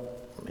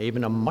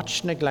even a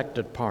much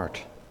neglected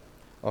part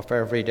of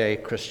everyday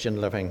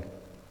Christian living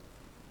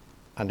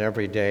and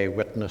everyday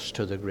witness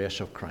to the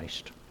grace of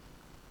Christ.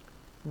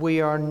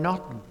 We are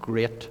not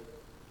great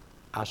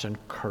as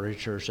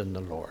encouragers in the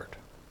Lord.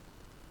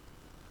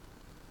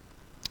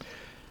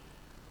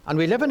 And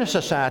we live in a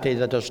society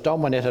that is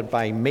dominated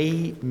by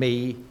me,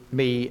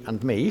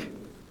 and me.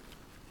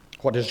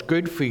 What is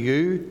good for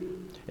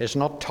you is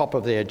not top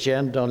of the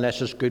agenda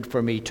unless it's good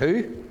for me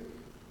too.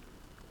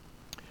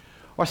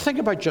 Or think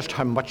about just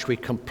how much we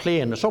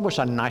complain. It's almost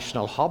a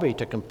national hobby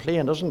to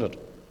complain, isn't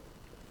it?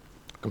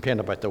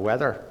 Complain about the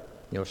weather.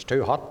 It's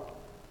too hot,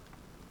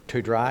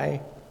 too dry,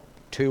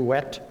 too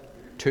wet,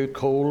 too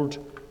cold,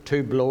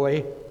 too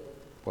blowy,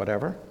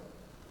 whatever.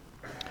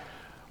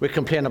 We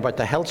complain about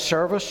the health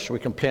service. We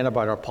complain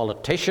about our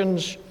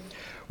politicians.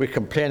 We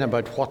complain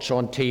about what's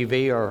on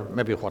TV or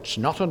maybe what's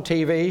not on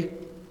TV.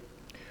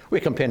 We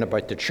complain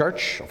about the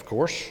church, of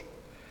course.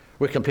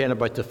 We complain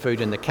about the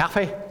food in the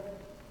cafe.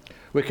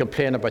 We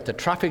complain about the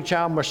traffic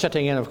jam we're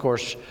sitting in, of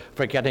course,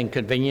 forgetting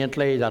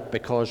conveniently that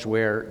because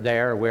we're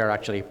there, we're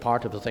actually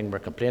part of the thing we're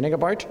complaining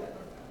about.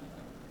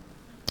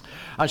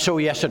 And so,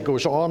 yes, it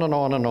goes on and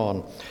on and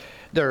on.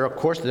 There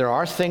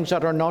are things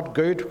that are not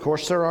good. Of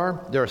course there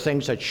are. There are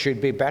things that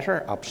should be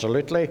better,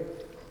 absolutely.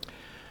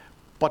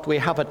 But we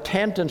have a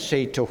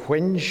tendency to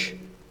whinge,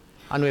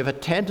 and we have a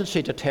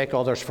tendency to take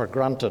others for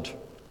granted.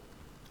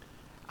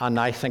 And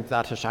I think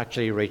that has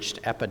actually reached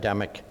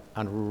epidemic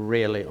and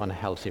really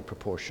unhealthy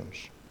proportions.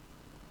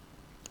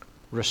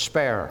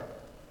 Respect,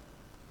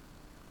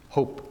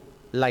 hope,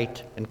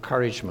 light,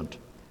 encouragement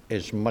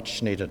is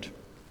much needed.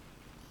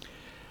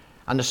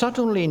 And it's not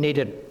only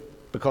needed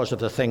because of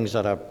the things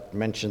that I've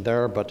mentioned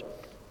there,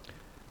 but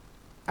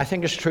I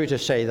think it's true to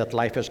say that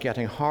life is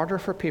getting harder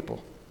for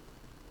people.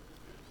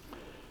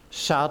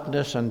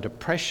 Sadness and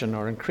depression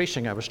are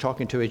increasing. I was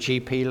talking to a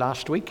GP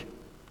last week,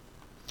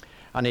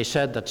 and he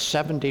said that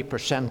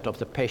 70% of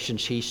the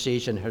patients he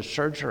sees in his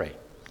surgery,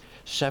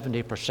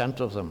 70%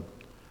 of them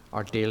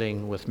are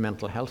dealing with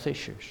mental health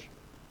issues.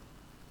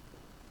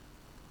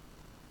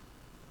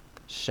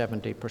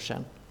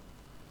 70%.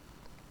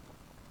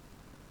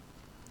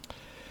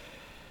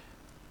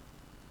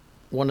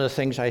 One of the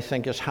things I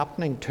think is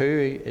happening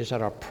too is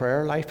that our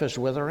prayer life is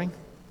withering.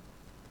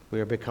 We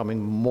are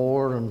becoming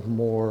more and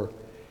more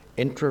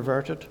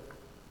introverted.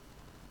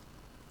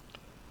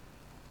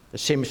 It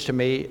seems to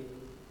me,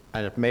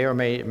 and it may or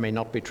may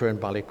not be true in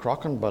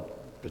Ballycrochan, but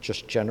it's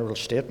just a general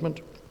statement,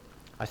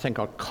 I think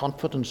our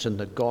confidence in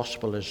the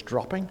gospel is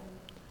dropping,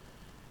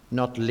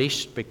 not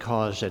least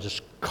because it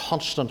is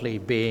constantly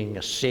being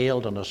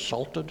assailed and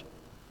assaulted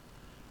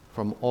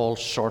from all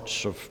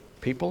sorts of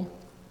people.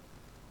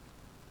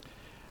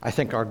 I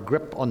think our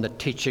grip on the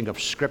teaching of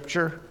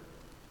Scripture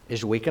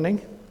is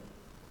weakening.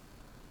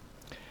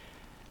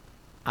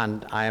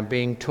 And I am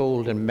being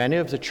told in many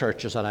of the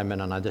churches that I'm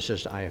in, and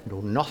I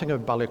know nothing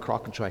of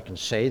Ballycrocken, so I can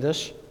say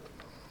this,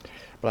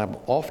 but I'm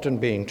often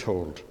being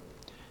told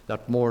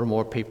that more and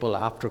more people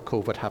after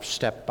COVID have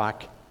stepped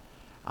back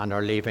and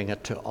are leaving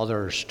it to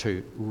others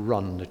to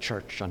run the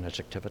church and its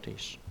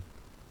activities.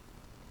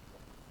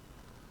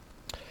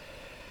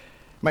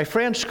 My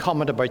friend's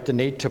comment about the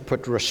need to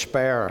put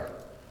Resper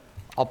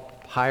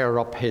up higher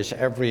up his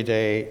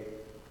everyday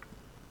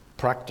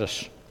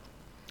practice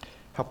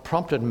have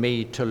prompted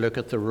me to look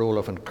at the role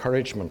of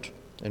encouragement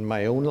in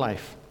my own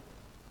life.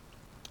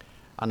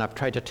 And I've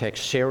tried to take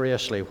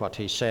seriously what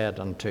he said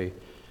and to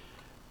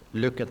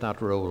look at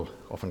that role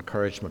of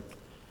encouragement.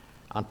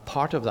 And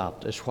part of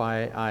that is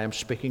why I am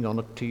speaking on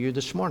it to you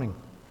this morning.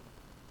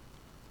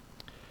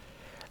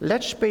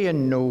 Let's be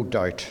in no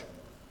doubt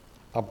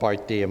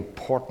about the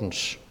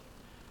importance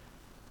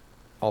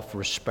of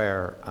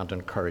Resper and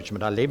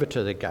encouragement. I'll leave it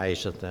to the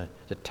guys, the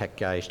tech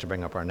guys, to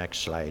bring up our next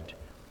slide.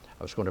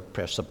 I was going to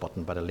press the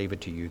button, but I'll leave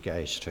it to you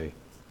guys to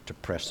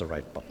press the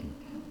right button.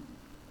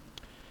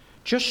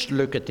 Just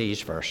look at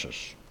these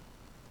verses.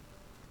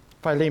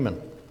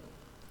 Philemon,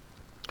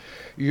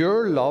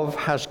 your love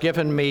has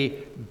given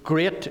me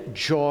great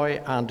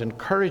joy and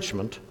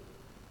encouragement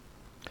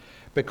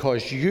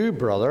because you,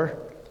 brother,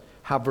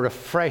 have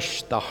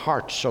refreshed the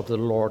hearts of the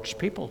Lord's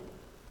people.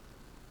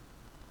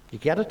 You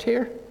get it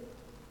here?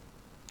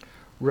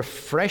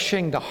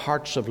 Refreshing the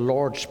hearts of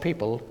Lord's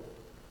people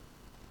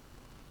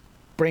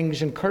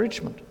brings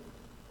encouragement.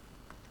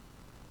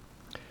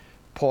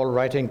 Paul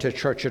writing to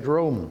church at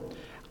Rome,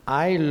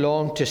 I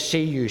long to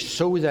see you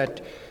so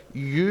that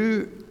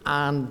you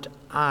and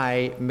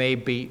I may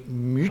be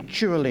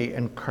mutually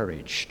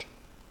encouraged.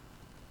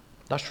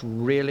 That's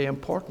really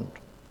important.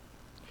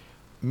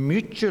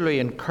 Mutually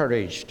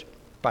encouraged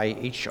by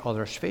each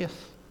other's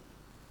faith.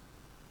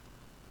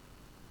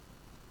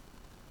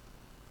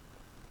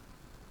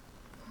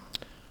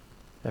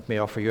 Let me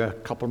offer you a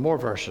couple more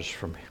verses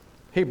from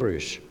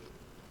Hebrews.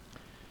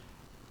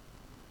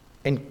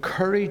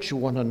 Encourage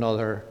one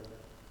another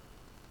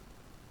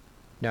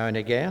now and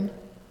again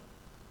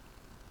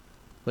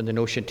when the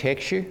notion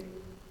takes you,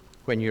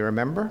 when you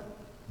remember.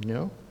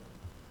 No.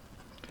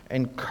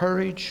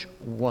 Encourage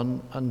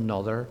one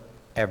another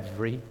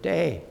every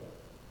day,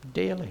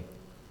 daily.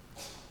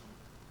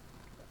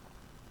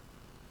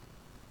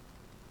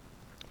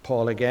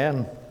 Paul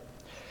again.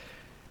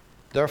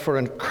 Therefore,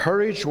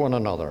 encourage one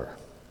another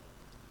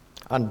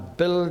and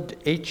build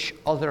each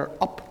other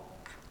up.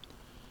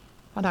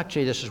 And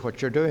actually, this is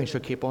what you're doing, so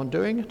keep on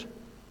doing it.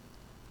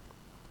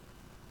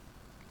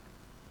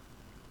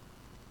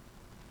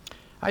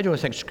 I don't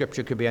think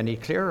Scripture could be any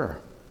clearer.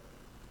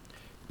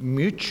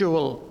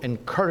 Mutual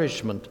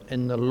encouragement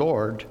in the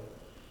Lord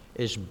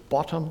is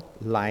bottom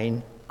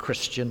line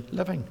Christian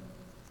living.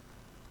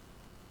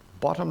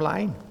 Bottom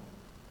line.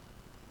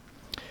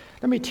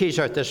 Let me tease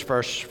out this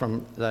verse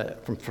from 1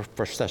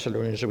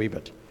 Thessalonians a wee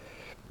bit.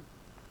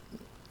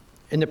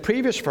 In the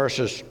previous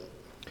verses,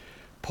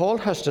 Paul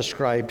has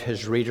described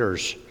his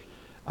readers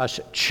as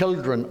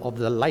children of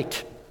the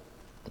light.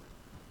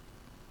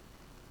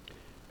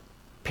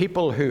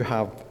 People who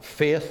have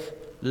faith,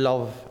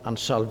 love, and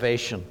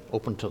salvation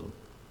open to them.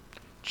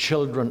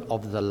 Children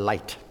of the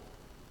light.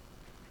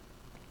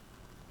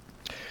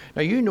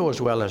 Now, you know as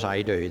well as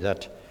I do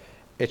that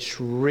it's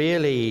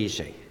really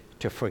easy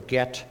to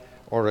forget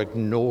or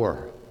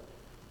ignore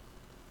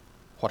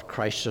what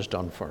Christ has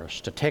done for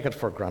us, to take it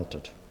for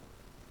granted.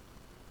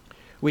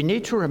 We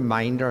need to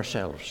remind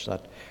ourselves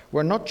that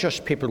we're not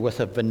just people with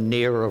a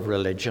veneer of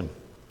religion.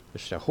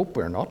 I hope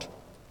we're not.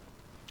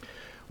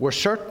 We're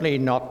certainly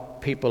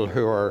not people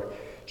who are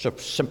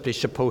simply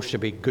supposed to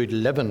be good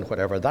living,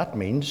 whatever that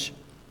means.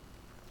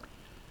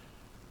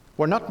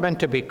 We're not meant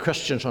to be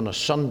Christians on a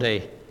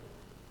Sunday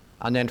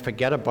and then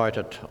forget about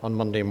it on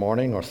Monday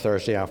morning or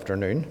Thursday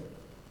afternoon.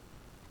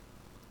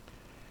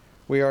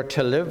 We are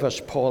to live,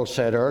 as Paul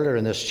said earlier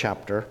in this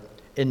chapter,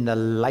 in the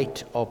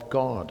light of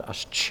God,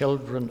 as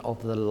children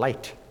of the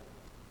light.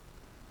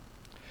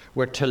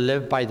 We're to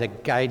live by the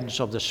guidance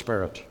of the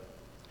Spirit,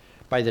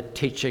 by the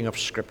teaching of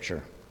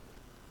Scripture.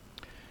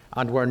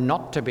 And we're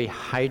not to be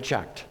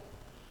hijacked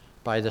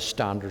by the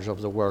standards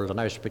of the world. And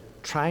I was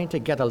trying to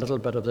get a little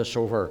bit of this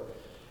over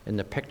in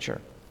the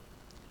picture.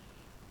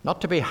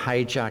 Not to be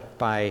hijacked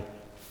by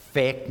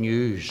fake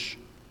news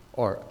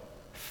or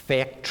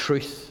fake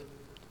truth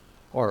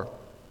or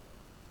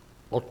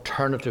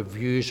alternative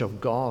views of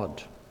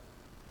God.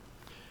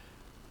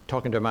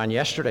 Talking to a man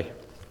yesterday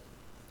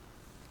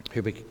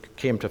who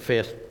came to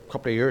faith a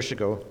couple of years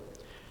ago,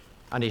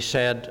 and he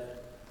said,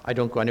 I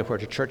don't go anywhere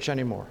to church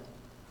anymore.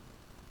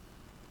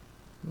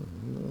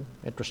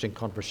 Interesting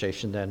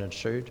conversation then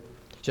ensued.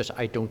 He says,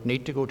 I don't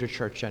need to go to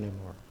church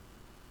anymore.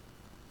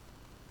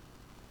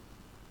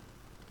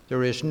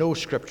 There is no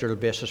scriptural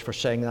basis for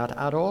saying that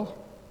at all.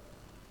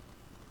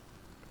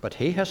 But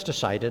he has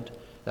decided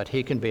that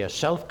he can be a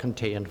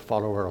self-contained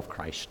follower of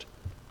Christ,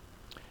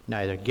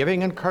 neither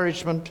giving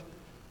encouragement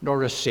nor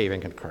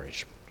receiving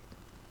encouragement.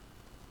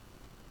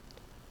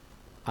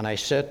 And I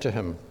said to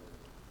him,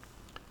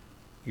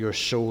 your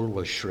soul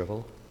will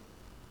shrivel.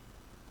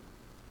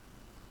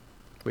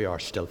 We are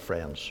still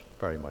friends,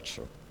 very much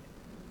so.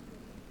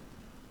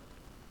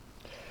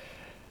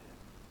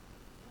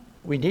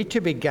 We need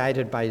to be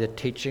guided by the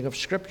teaching of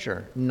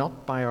Scripture,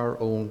 not by our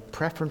own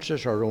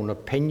preferences, our own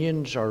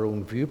opinions, our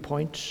own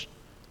viewpoints,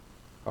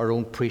 our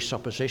own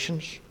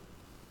presuppositions.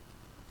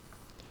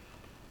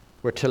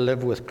 We're to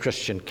live with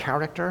Christian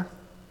character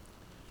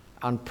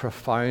and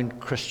profound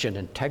Christian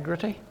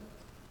integrity.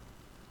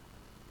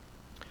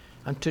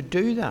 And to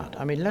do that,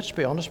 I mean, let's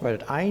be honest about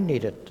it, I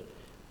need it,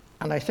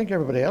 and I think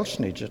everybody else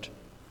needs it.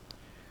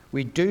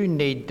 We do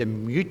need the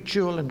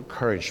mutual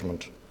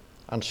encouragement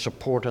and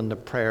support and the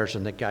prayers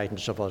and the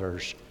guidance of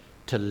others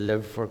to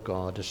live for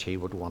God as He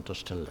would want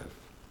us to live.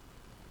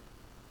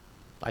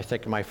 I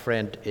think my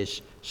friend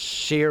is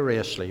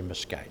seriously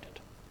misguided.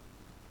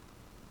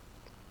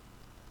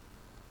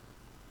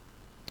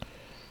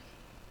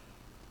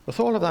 With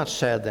all of that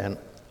said then,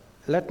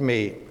 let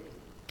me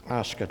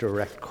ask a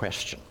direct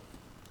question.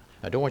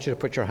 I don't want you to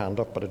put your hand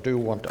up, but it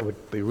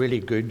would be really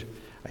good,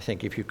 I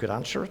think, if you could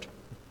answer it,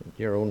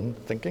 your own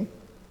thinking.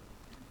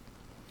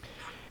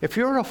 If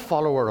you're a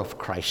follower of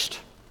Christ,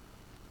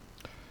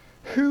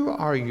 who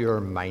are your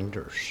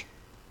minders?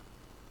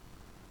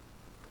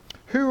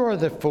 Who are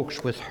the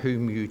folks with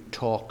whom you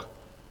talk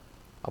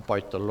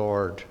about the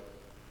Lord,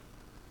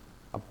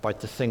 about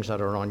the things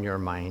that are on your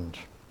mind?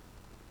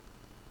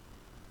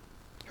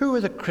 Who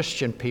are the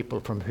Christian people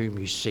from whom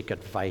you seek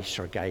advice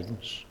or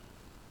guidance?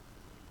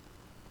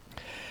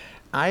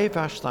 I've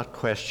asked that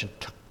question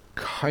to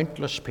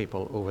countless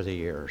people over the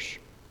years,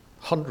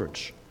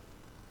 hundreds.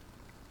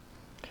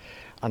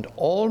 And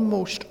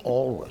almost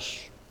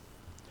always,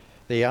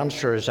 the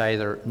answer is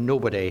either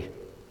nobody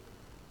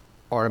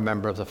or a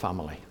member of the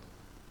family.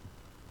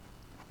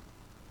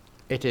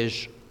 It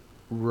is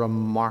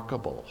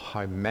remarkable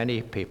how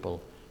many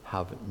people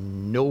have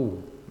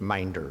no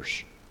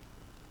minders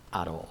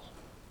at all.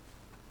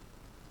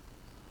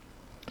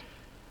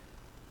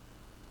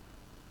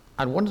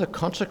 And one of the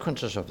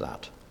consequences of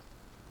that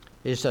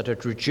is that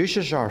it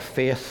reduces our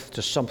faith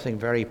to something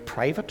very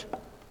private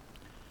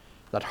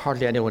that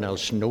hardly anyone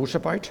else knows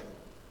about.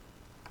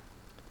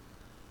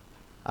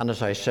 And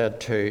as I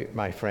said to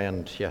my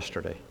friend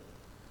yesterday,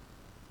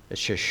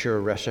 it's a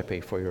sure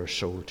recipe for your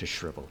soul to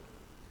shrivel.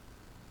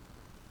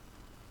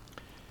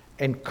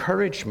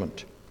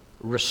 Encouragement,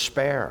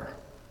 respair,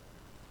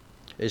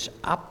 is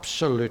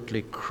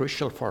absolutely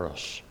crucial for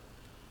us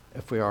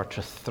if we are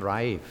to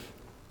thrive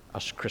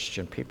as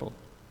Christian people.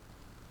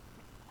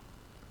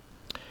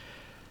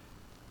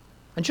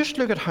 And just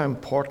look at how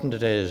important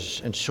it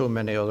is in so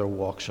many other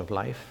walks of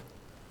life.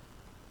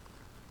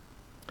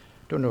 I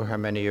don't know how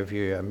many of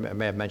you, I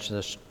may have mentioned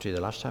this to you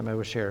the last time I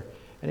was here,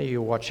 any of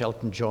you watch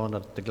Elton John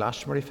at the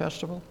Glastonbury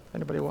Festival?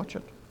 Anybody watch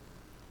it?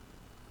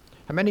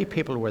 How many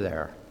people were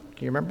there?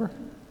 Can you remember?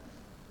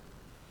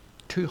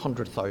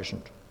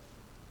 200,000.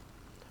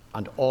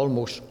 And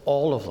almost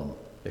all of them,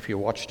 if you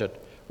watched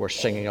it, were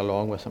singing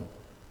along with him.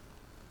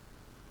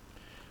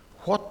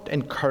 What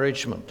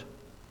encouragement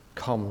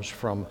comes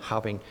from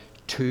having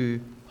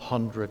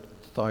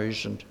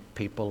 200,000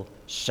 people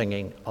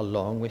singing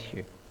along with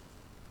you?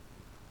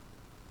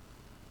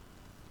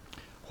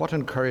 What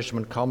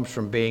encouragement comes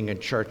from being in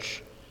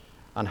church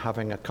and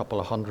having a couple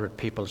of hundred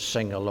people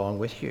sing along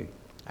with you?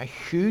 A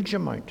huge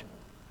amount.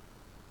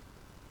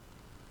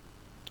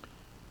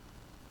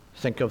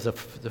 Think of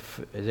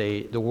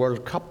the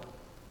World Cup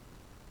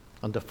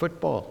and the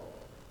football.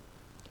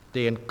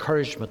 The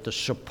encouragement, the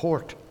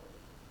support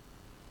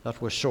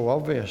that was so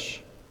obvious.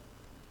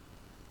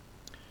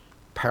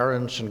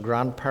 Parents and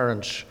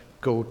grandparents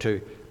go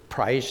to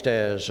prize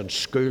days and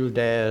school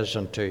days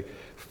and to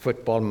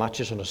football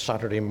matches on a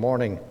Saturday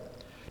morning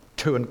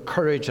to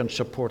encourage and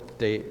support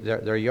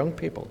their young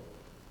people.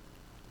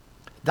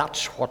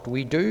 That's what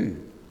we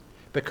do,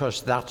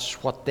 because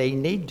that's what they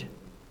need.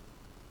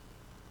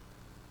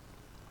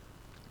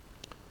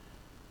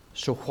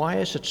 So why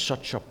is it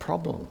such a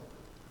problem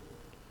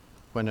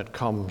when it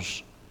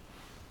comes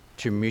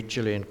to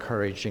mutually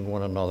encouraging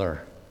one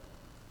another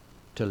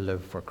to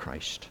live for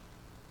Christ?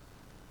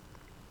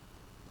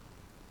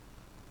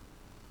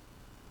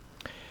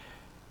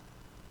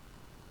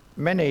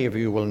 Many of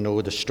you will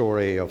know the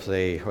story of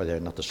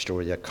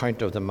the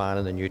account of the man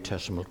in the New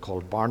Testament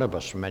called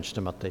Barnabas. We mentioned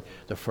him at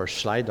the first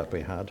slide that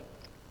we had.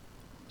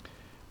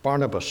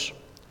 Barnabas.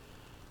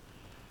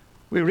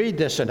 We read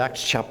this in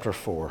Acts chapter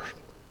 4.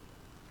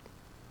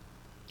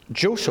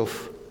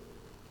 Joseph,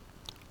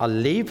 a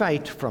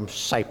Levite from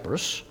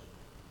Cyprus,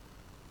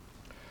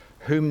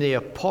 whom the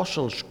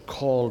apostles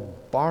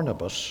called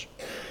Barnabas,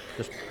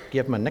 just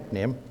gave him a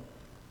nickname,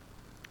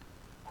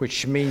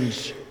 which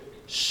means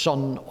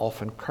son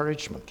of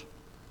encouragement.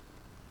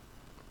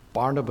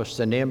 Barnabas,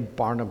 the name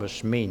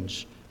Barnabas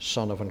means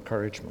son of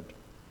encouragement.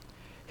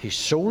 He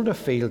sold a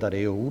field that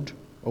he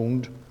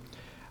owned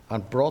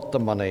and brought the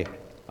money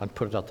and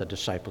put it at the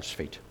disciples'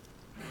 feet.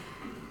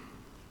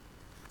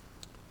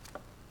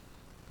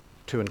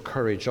 to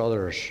encourage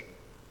others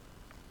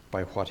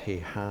by what he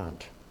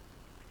had.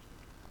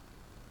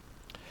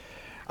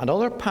 And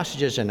other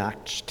passages in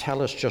Acts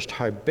tell us just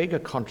how big a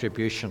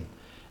contribution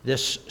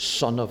this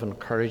son of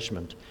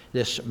encouragement,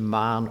 this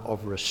man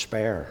of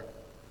despair,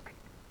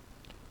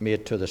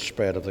 made to the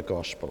spread of the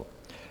gospel.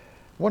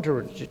 I want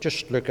to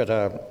just look at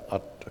a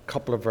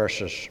couple of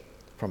verses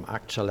from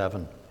Acts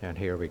 11, and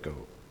here we go.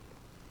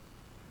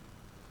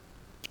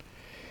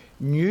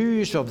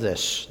 News of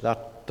this,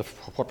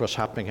 what was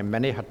happening, and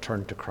many had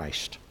turned to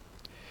Christ.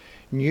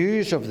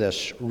 News of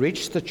this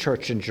reached the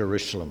church in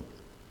Jerusalem,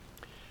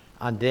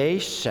 and they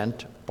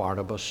sent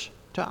Barnabas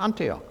to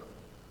Antioch.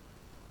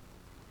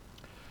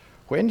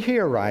 When he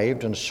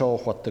arrived and saw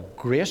what the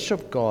grace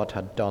of God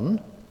had done,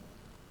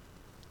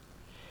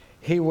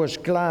 he was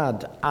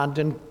glad and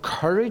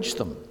encouraged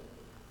them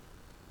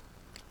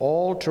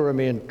all to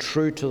remain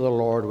true to the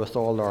Lord with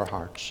all their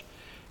hearts.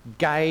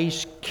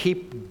 Guys,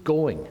 keep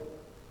going.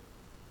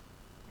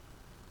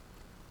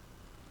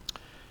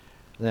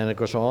 And then it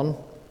goes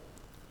on.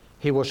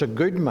 He was a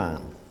good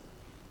man,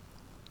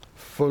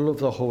 full of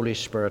the Holy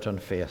Spirit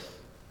and faith,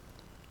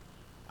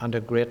 and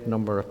a great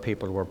number of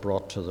people were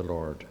brought to the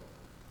Lord.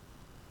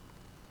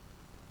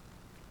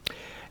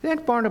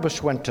 Then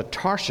Barnabas went to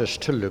Tarsus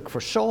to look for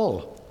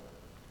Saul.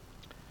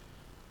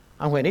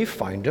 And when he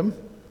found him,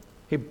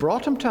 he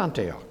brought him to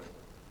Antioch.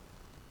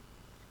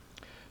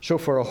 So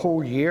for a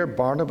whole year,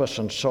 Barnabas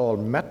and Saul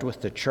met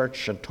with the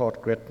church and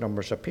taught great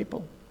numbers of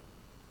people.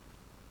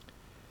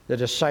 The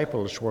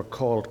disciples were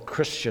called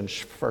Christians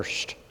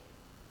first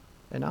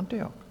in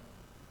Antioch.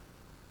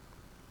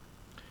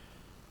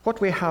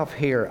 What we have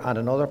here and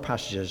in other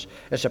passages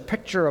is a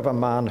picture of a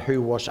man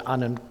who was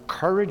an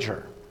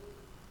encourager.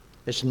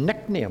 His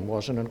nickname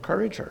was an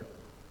encourager.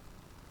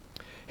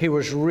 He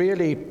was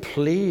really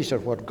pleased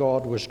at what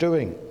God was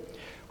doing.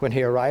 When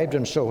he arrived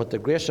and saw what the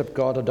grace of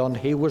God had done,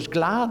 he was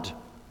glad.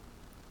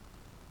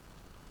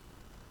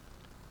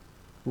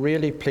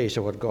 Really pleased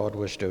at what God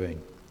was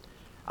doing.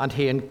 And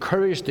he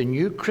encouraged the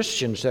new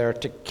Christians there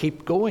to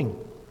keep going.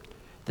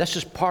 This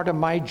is part of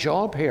my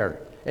job here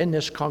in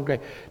this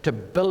congregation, to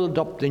build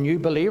up the new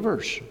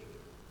believers.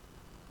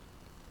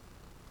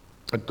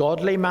 A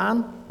godly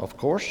man, of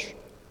course.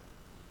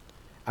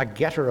 A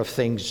getter of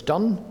things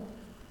done.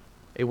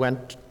 He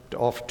went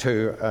off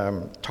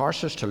to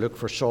Tarsus to look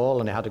for Saul,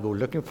 and he had to go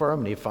looking for him,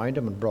 and he found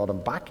him and brought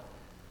him back.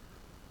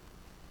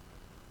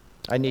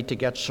 I need to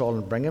get Saul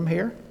and bring him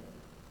here.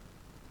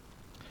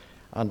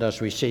 And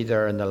as we see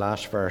there in the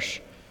last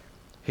verse,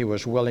 he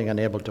was willing and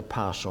able to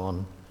pass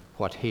on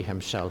what he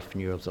himself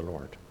knew of the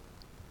Lord.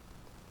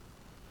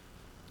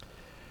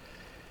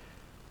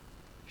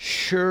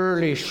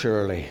 Surely,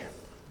 surely,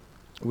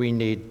 we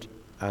need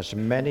as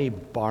many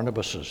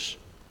Barnabases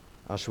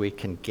as we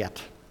can get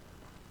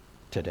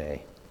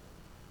today.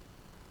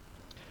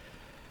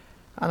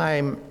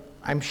 And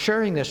I'm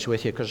sharing this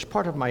with you because it's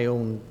part of my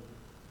own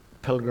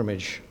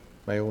pilgrimage,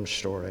 my own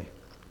story.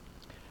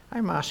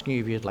 I'm asking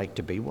you if you'd like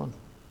to be one.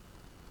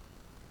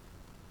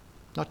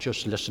 Not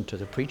just listen to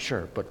the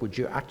preacher, but would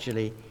you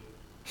actually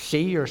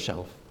see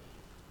yourself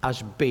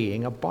as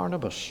being a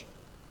Barnabas?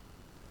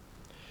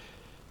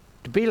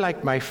 To be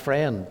like my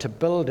friend, to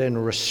build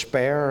in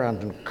despair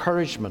and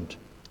encouragement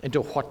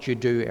into what you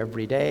do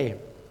every day.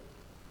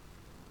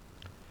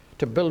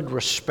 To build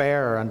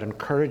despair and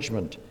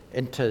encouragement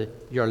into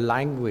your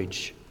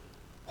language,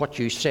 what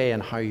you say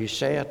and how you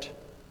say it.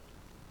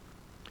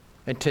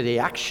 Into the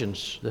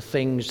actions, the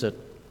things that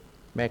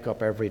make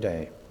up every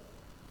day.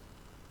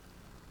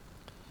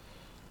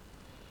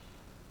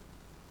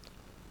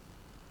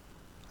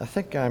 I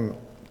think I'm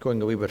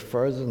going a wee bit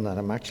further than that.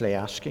 I'm actually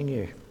asking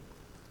you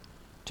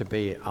to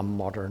be a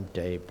modern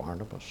day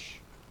Barnabas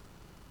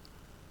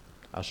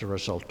as a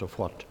result of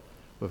what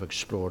we've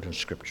explored in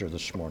Scripture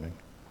this morning.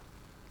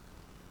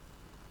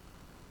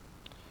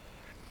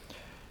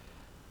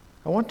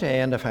 I want to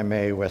end, if I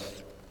may,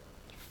 with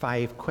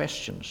 5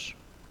 questions.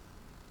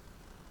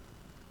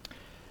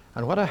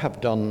 And what I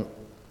have done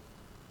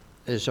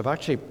is I've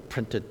actually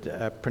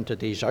printed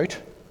these out.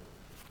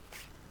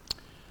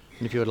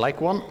 And if you would like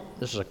one,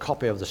 this is a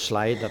copy of the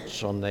slide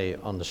that's on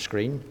the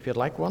screen. If you'd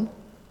like one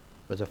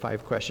with the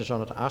 5 questions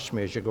on it, ask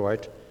me as you go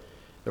out.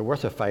 They're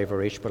worth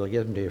 $5 each, but I'll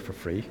give them to you for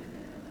free.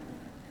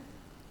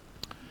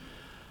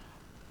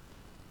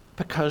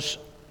 Because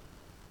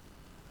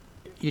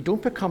you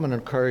don't become an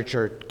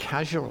encourager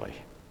casually.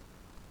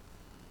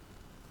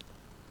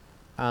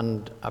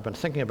 And I've been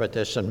thinking about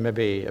this, and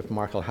maybe if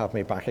Mark will have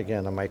me back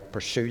again, I might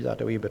pursue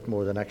that a wee bit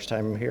more the next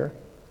time I'm here,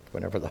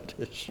 whenever that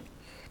is.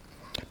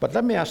 But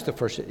let me ask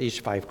these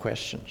 5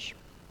 questions.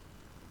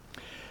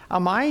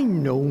 Am I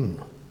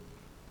known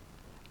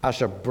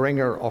as a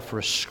bringer of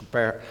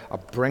despair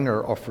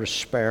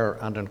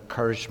and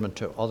encouragement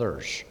to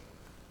others?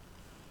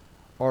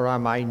 Or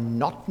am I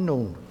not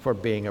known for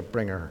being a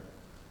bringer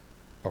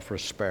of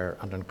despair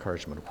and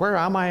encouragement? Where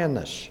am I in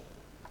this?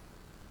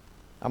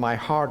 Am I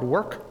hard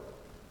work?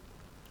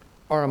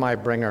 Or am I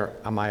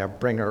a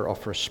bringer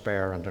of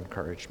despair and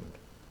encouragement?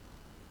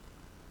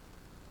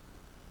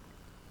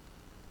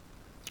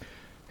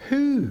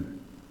 who,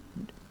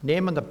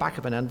 name on the back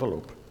of an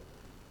envelope,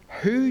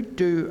 who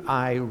do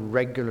I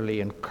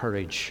regularly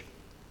encourage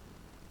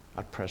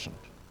at present?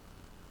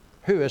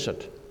 Who is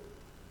it?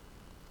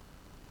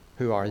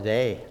 Who are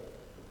they?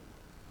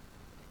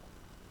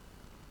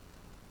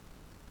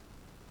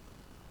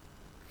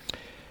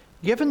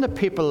 Given the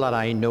people that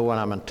I know and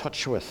I'm in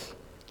touch with,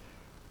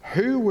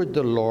 who would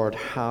the Lord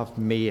have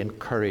me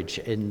encourage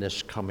in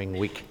this coming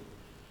week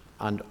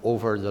and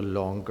over the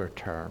longer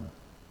term?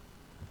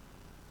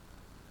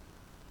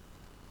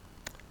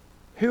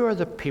 Who are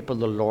the people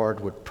the Lord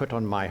would put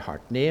on my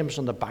heart, names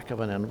on the back of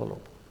an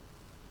envelope,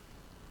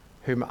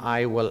 whom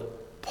I will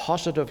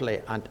positively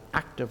and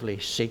actively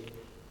seek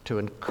to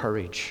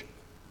encourage?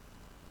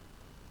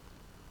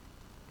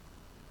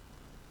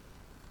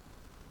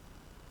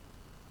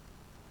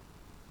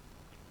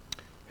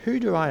 Who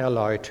do I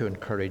allow to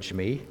encourage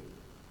me?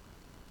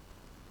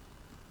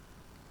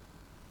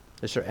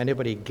 Is there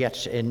anybody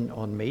gets in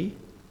on me?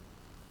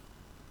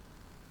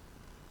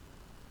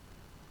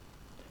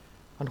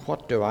 And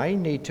what do I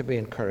need to be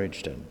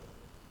encouraged in?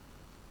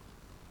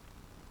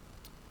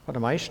 What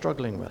am I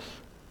struggling with?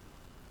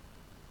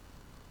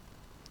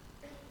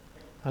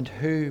 And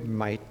who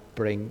might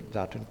bring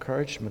that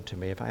encouragement to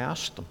me if I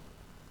ask them?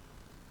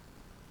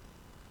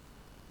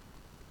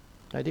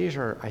 Now, these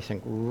are, I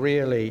think,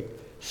 really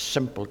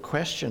simple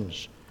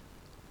questions,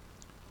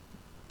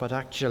 but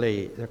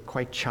actually they're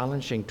quite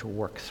challenging to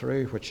work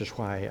through, which is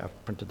why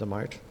I've printed them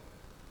out.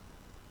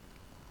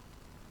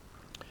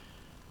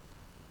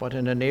 But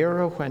in an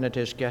era when it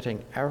is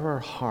getting ever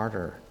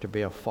harder to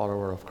be a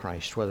follower of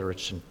Christ, whether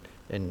it's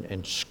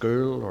in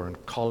school or in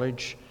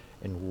college,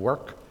 in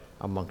work,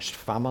 amongst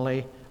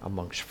family,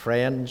 amongst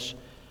friends,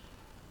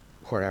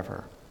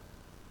 wherever,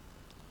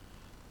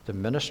 the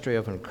ministry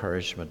of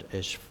encouragement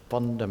is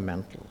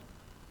fundamental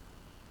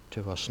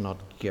to us not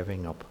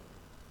giving up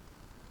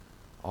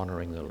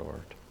honoring the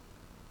Lord.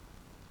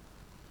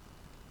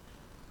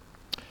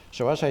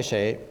 So as I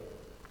say,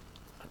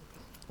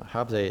 I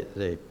have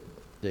the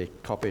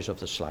copies of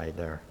the slide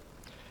there,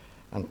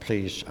 and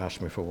please ask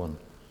me for one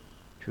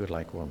if you would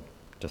like one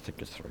to think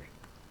it through.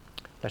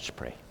 Let's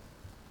pray.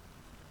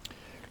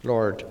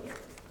 Lord,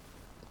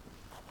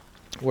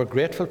 we're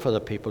grateful for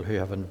the people who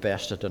have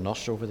invested in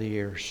us over the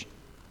years,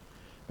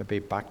 maybe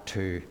back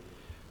to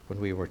when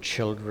we were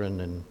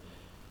children in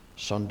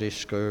Sunday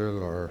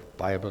school or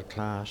Bible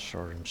class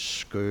or in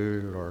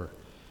school or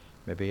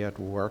maybe at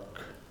work,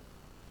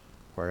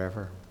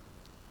 wherever.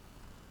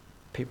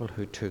 People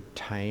who took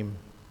time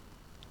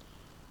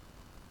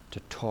to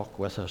talk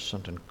with us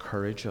and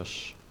encourage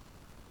us,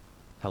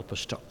 help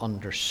us to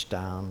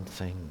understand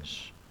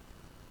things.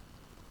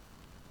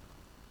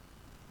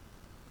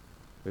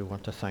 We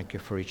want to thank you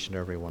for each and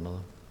every one of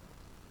them.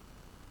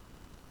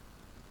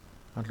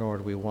 And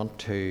Lord, we want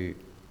to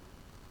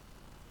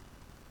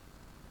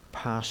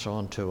pass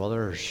on to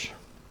others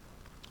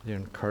the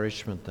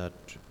encouragement that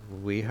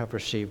we have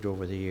received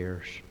over the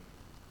years,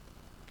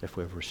 if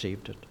we've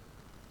received it.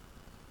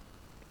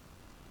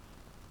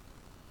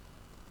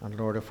 And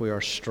Lord, if we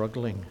are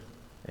struggling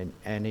in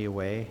any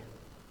way,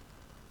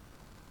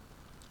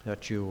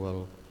 that you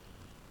will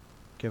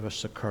give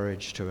us the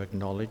courage to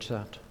acknowledge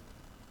that,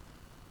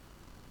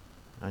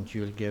 and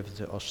you'll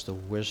give us the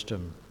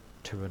wisdom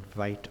to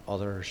invite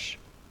others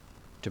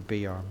to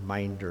be our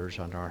minders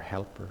and our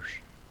helpers,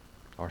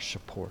 our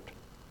support.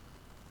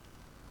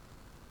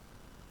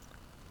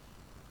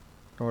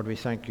 Lord, we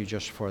thank you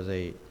just for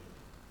the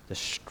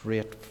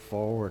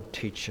straightforward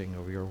teaching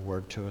of your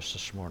word to us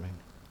this morning.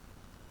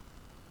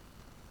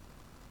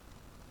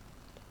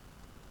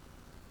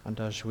 And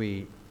as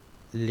we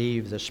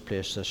leave this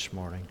place this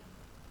morning,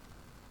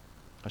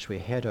 as we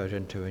head out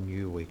into a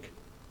new week,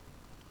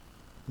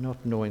 not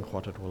knowing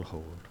what it will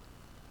hold,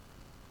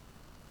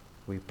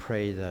 we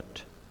pray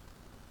that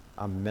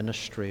a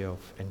ministry of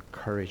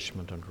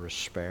encouragement and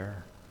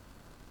despair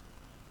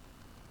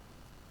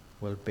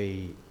will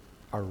be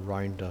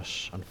around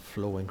us and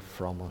flowing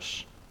from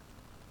us,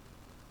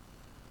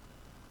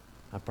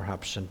 and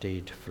perhaps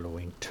indeed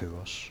flowing to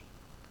us.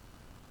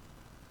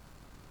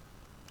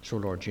 So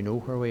Lord, you know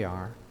where we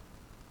are.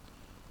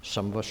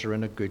 Some of us are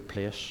in a good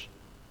place,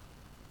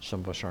 some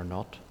of us are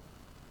not.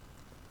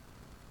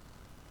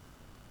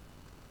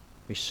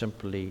 We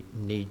simply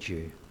need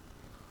you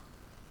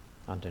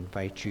and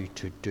invite you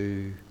to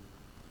do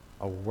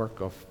a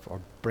work of, or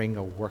bring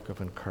a work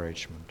of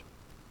encouragement,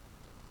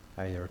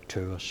 either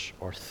to us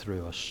or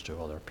through us to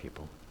other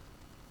people.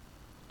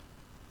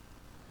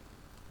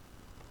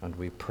 And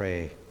we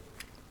pray,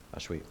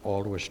 as we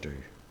always do,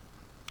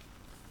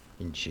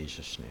 in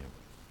Jesus' name.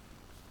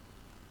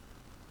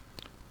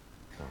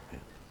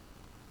 Amen.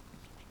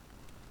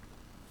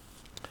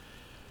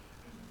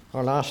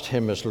 Our last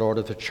hymn is Lord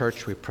of the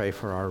Church. We pray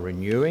for our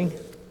renewing.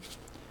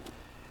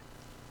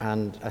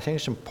 And I think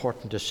it's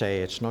important to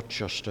say it's not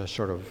just a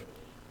sort of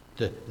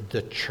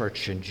the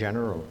church in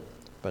general,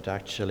 but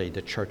actually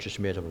the church is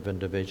made up of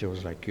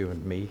individuals like you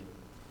and me.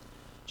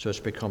 So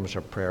it becomes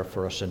a prayer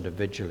for us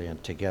individually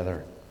and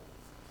together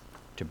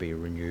to be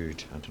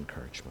renewed and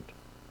encouraged.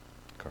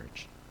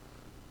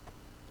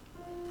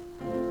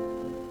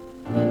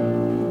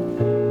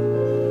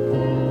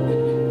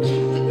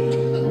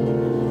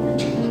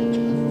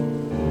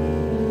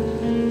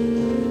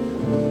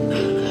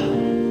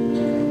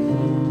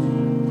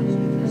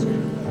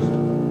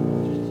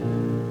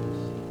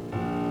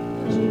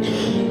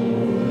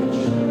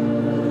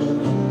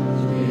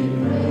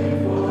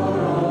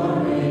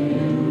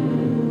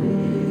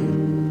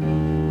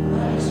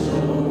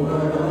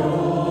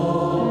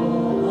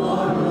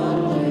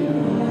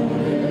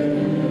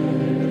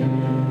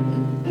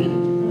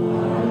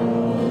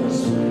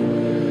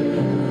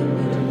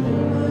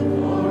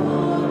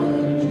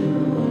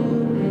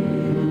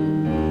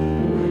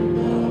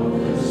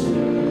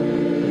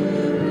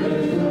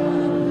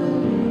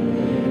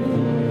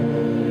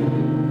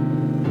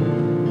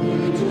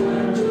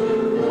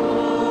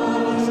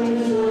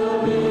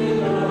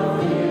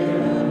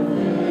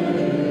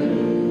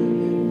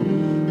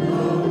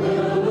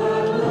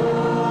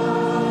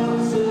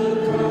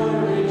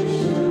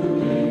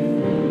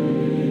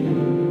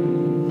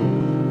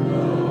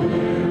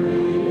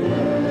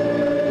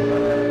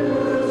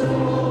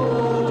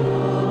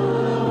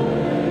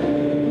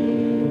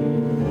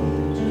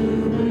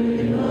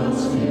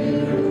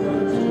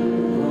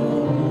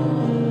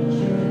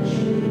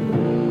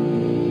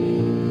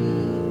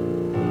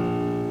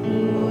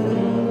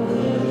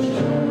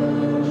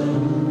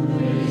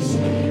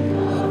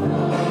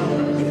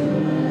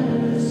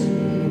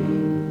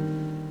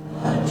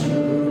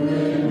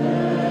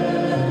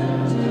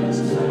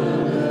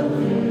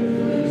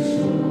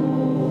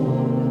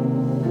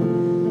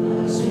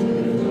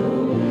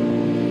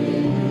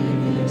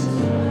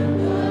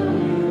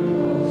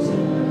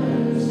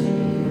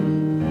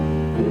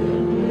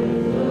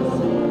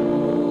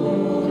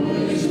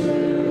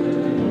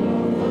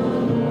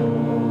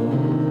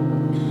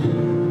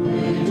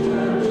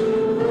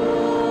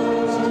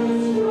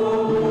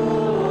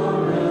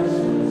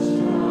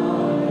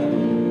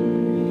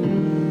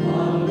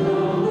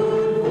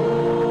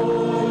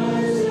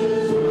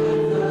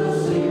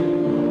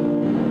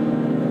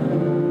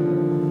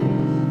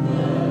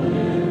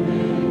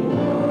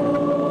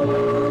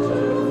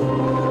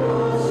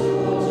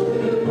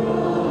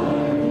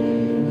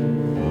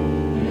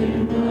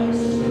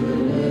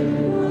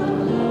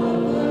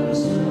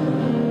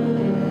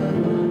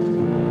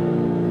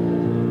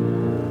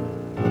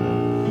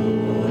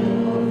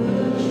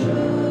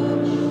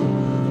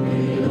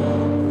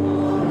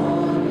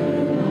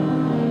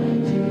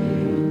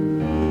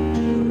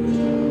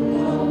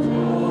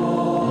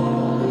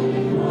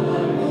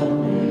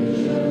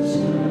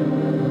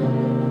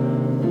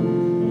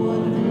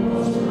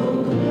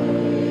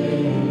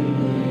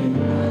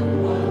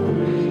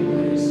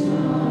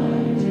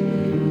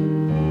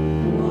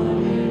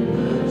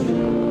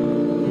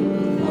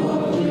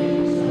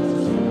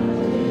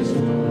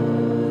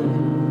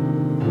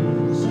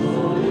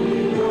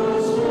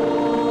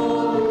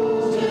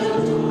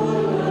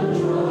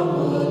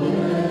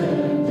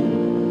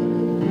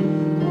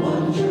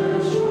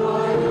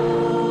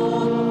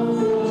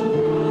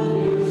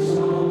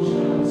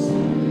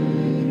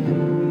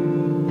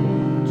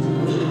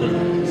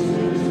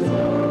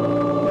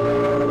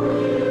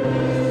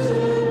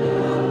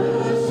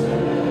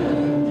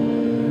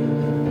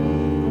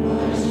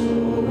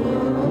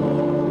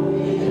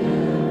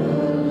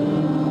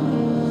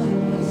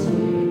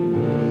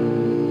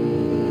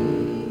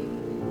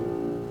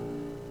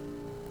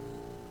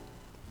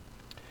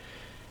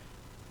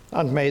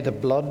 And may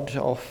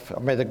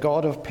the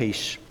God of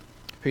peace,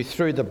 who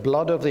through the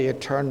blood of the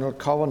eternal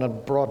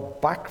covenant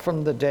brought back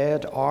from the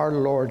dead our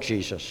Lord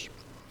Jesus,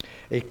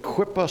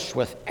 equip us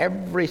with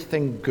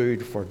everything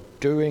good for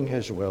doing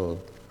his will.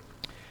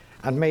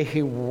 And may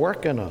he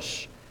work in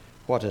us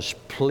what is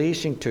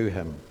pleasing to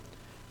him,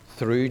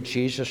 through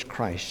Jesus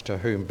Christ, to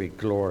whom be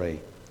glory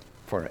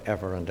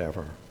forever and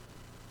ever.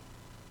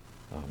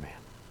 Amen.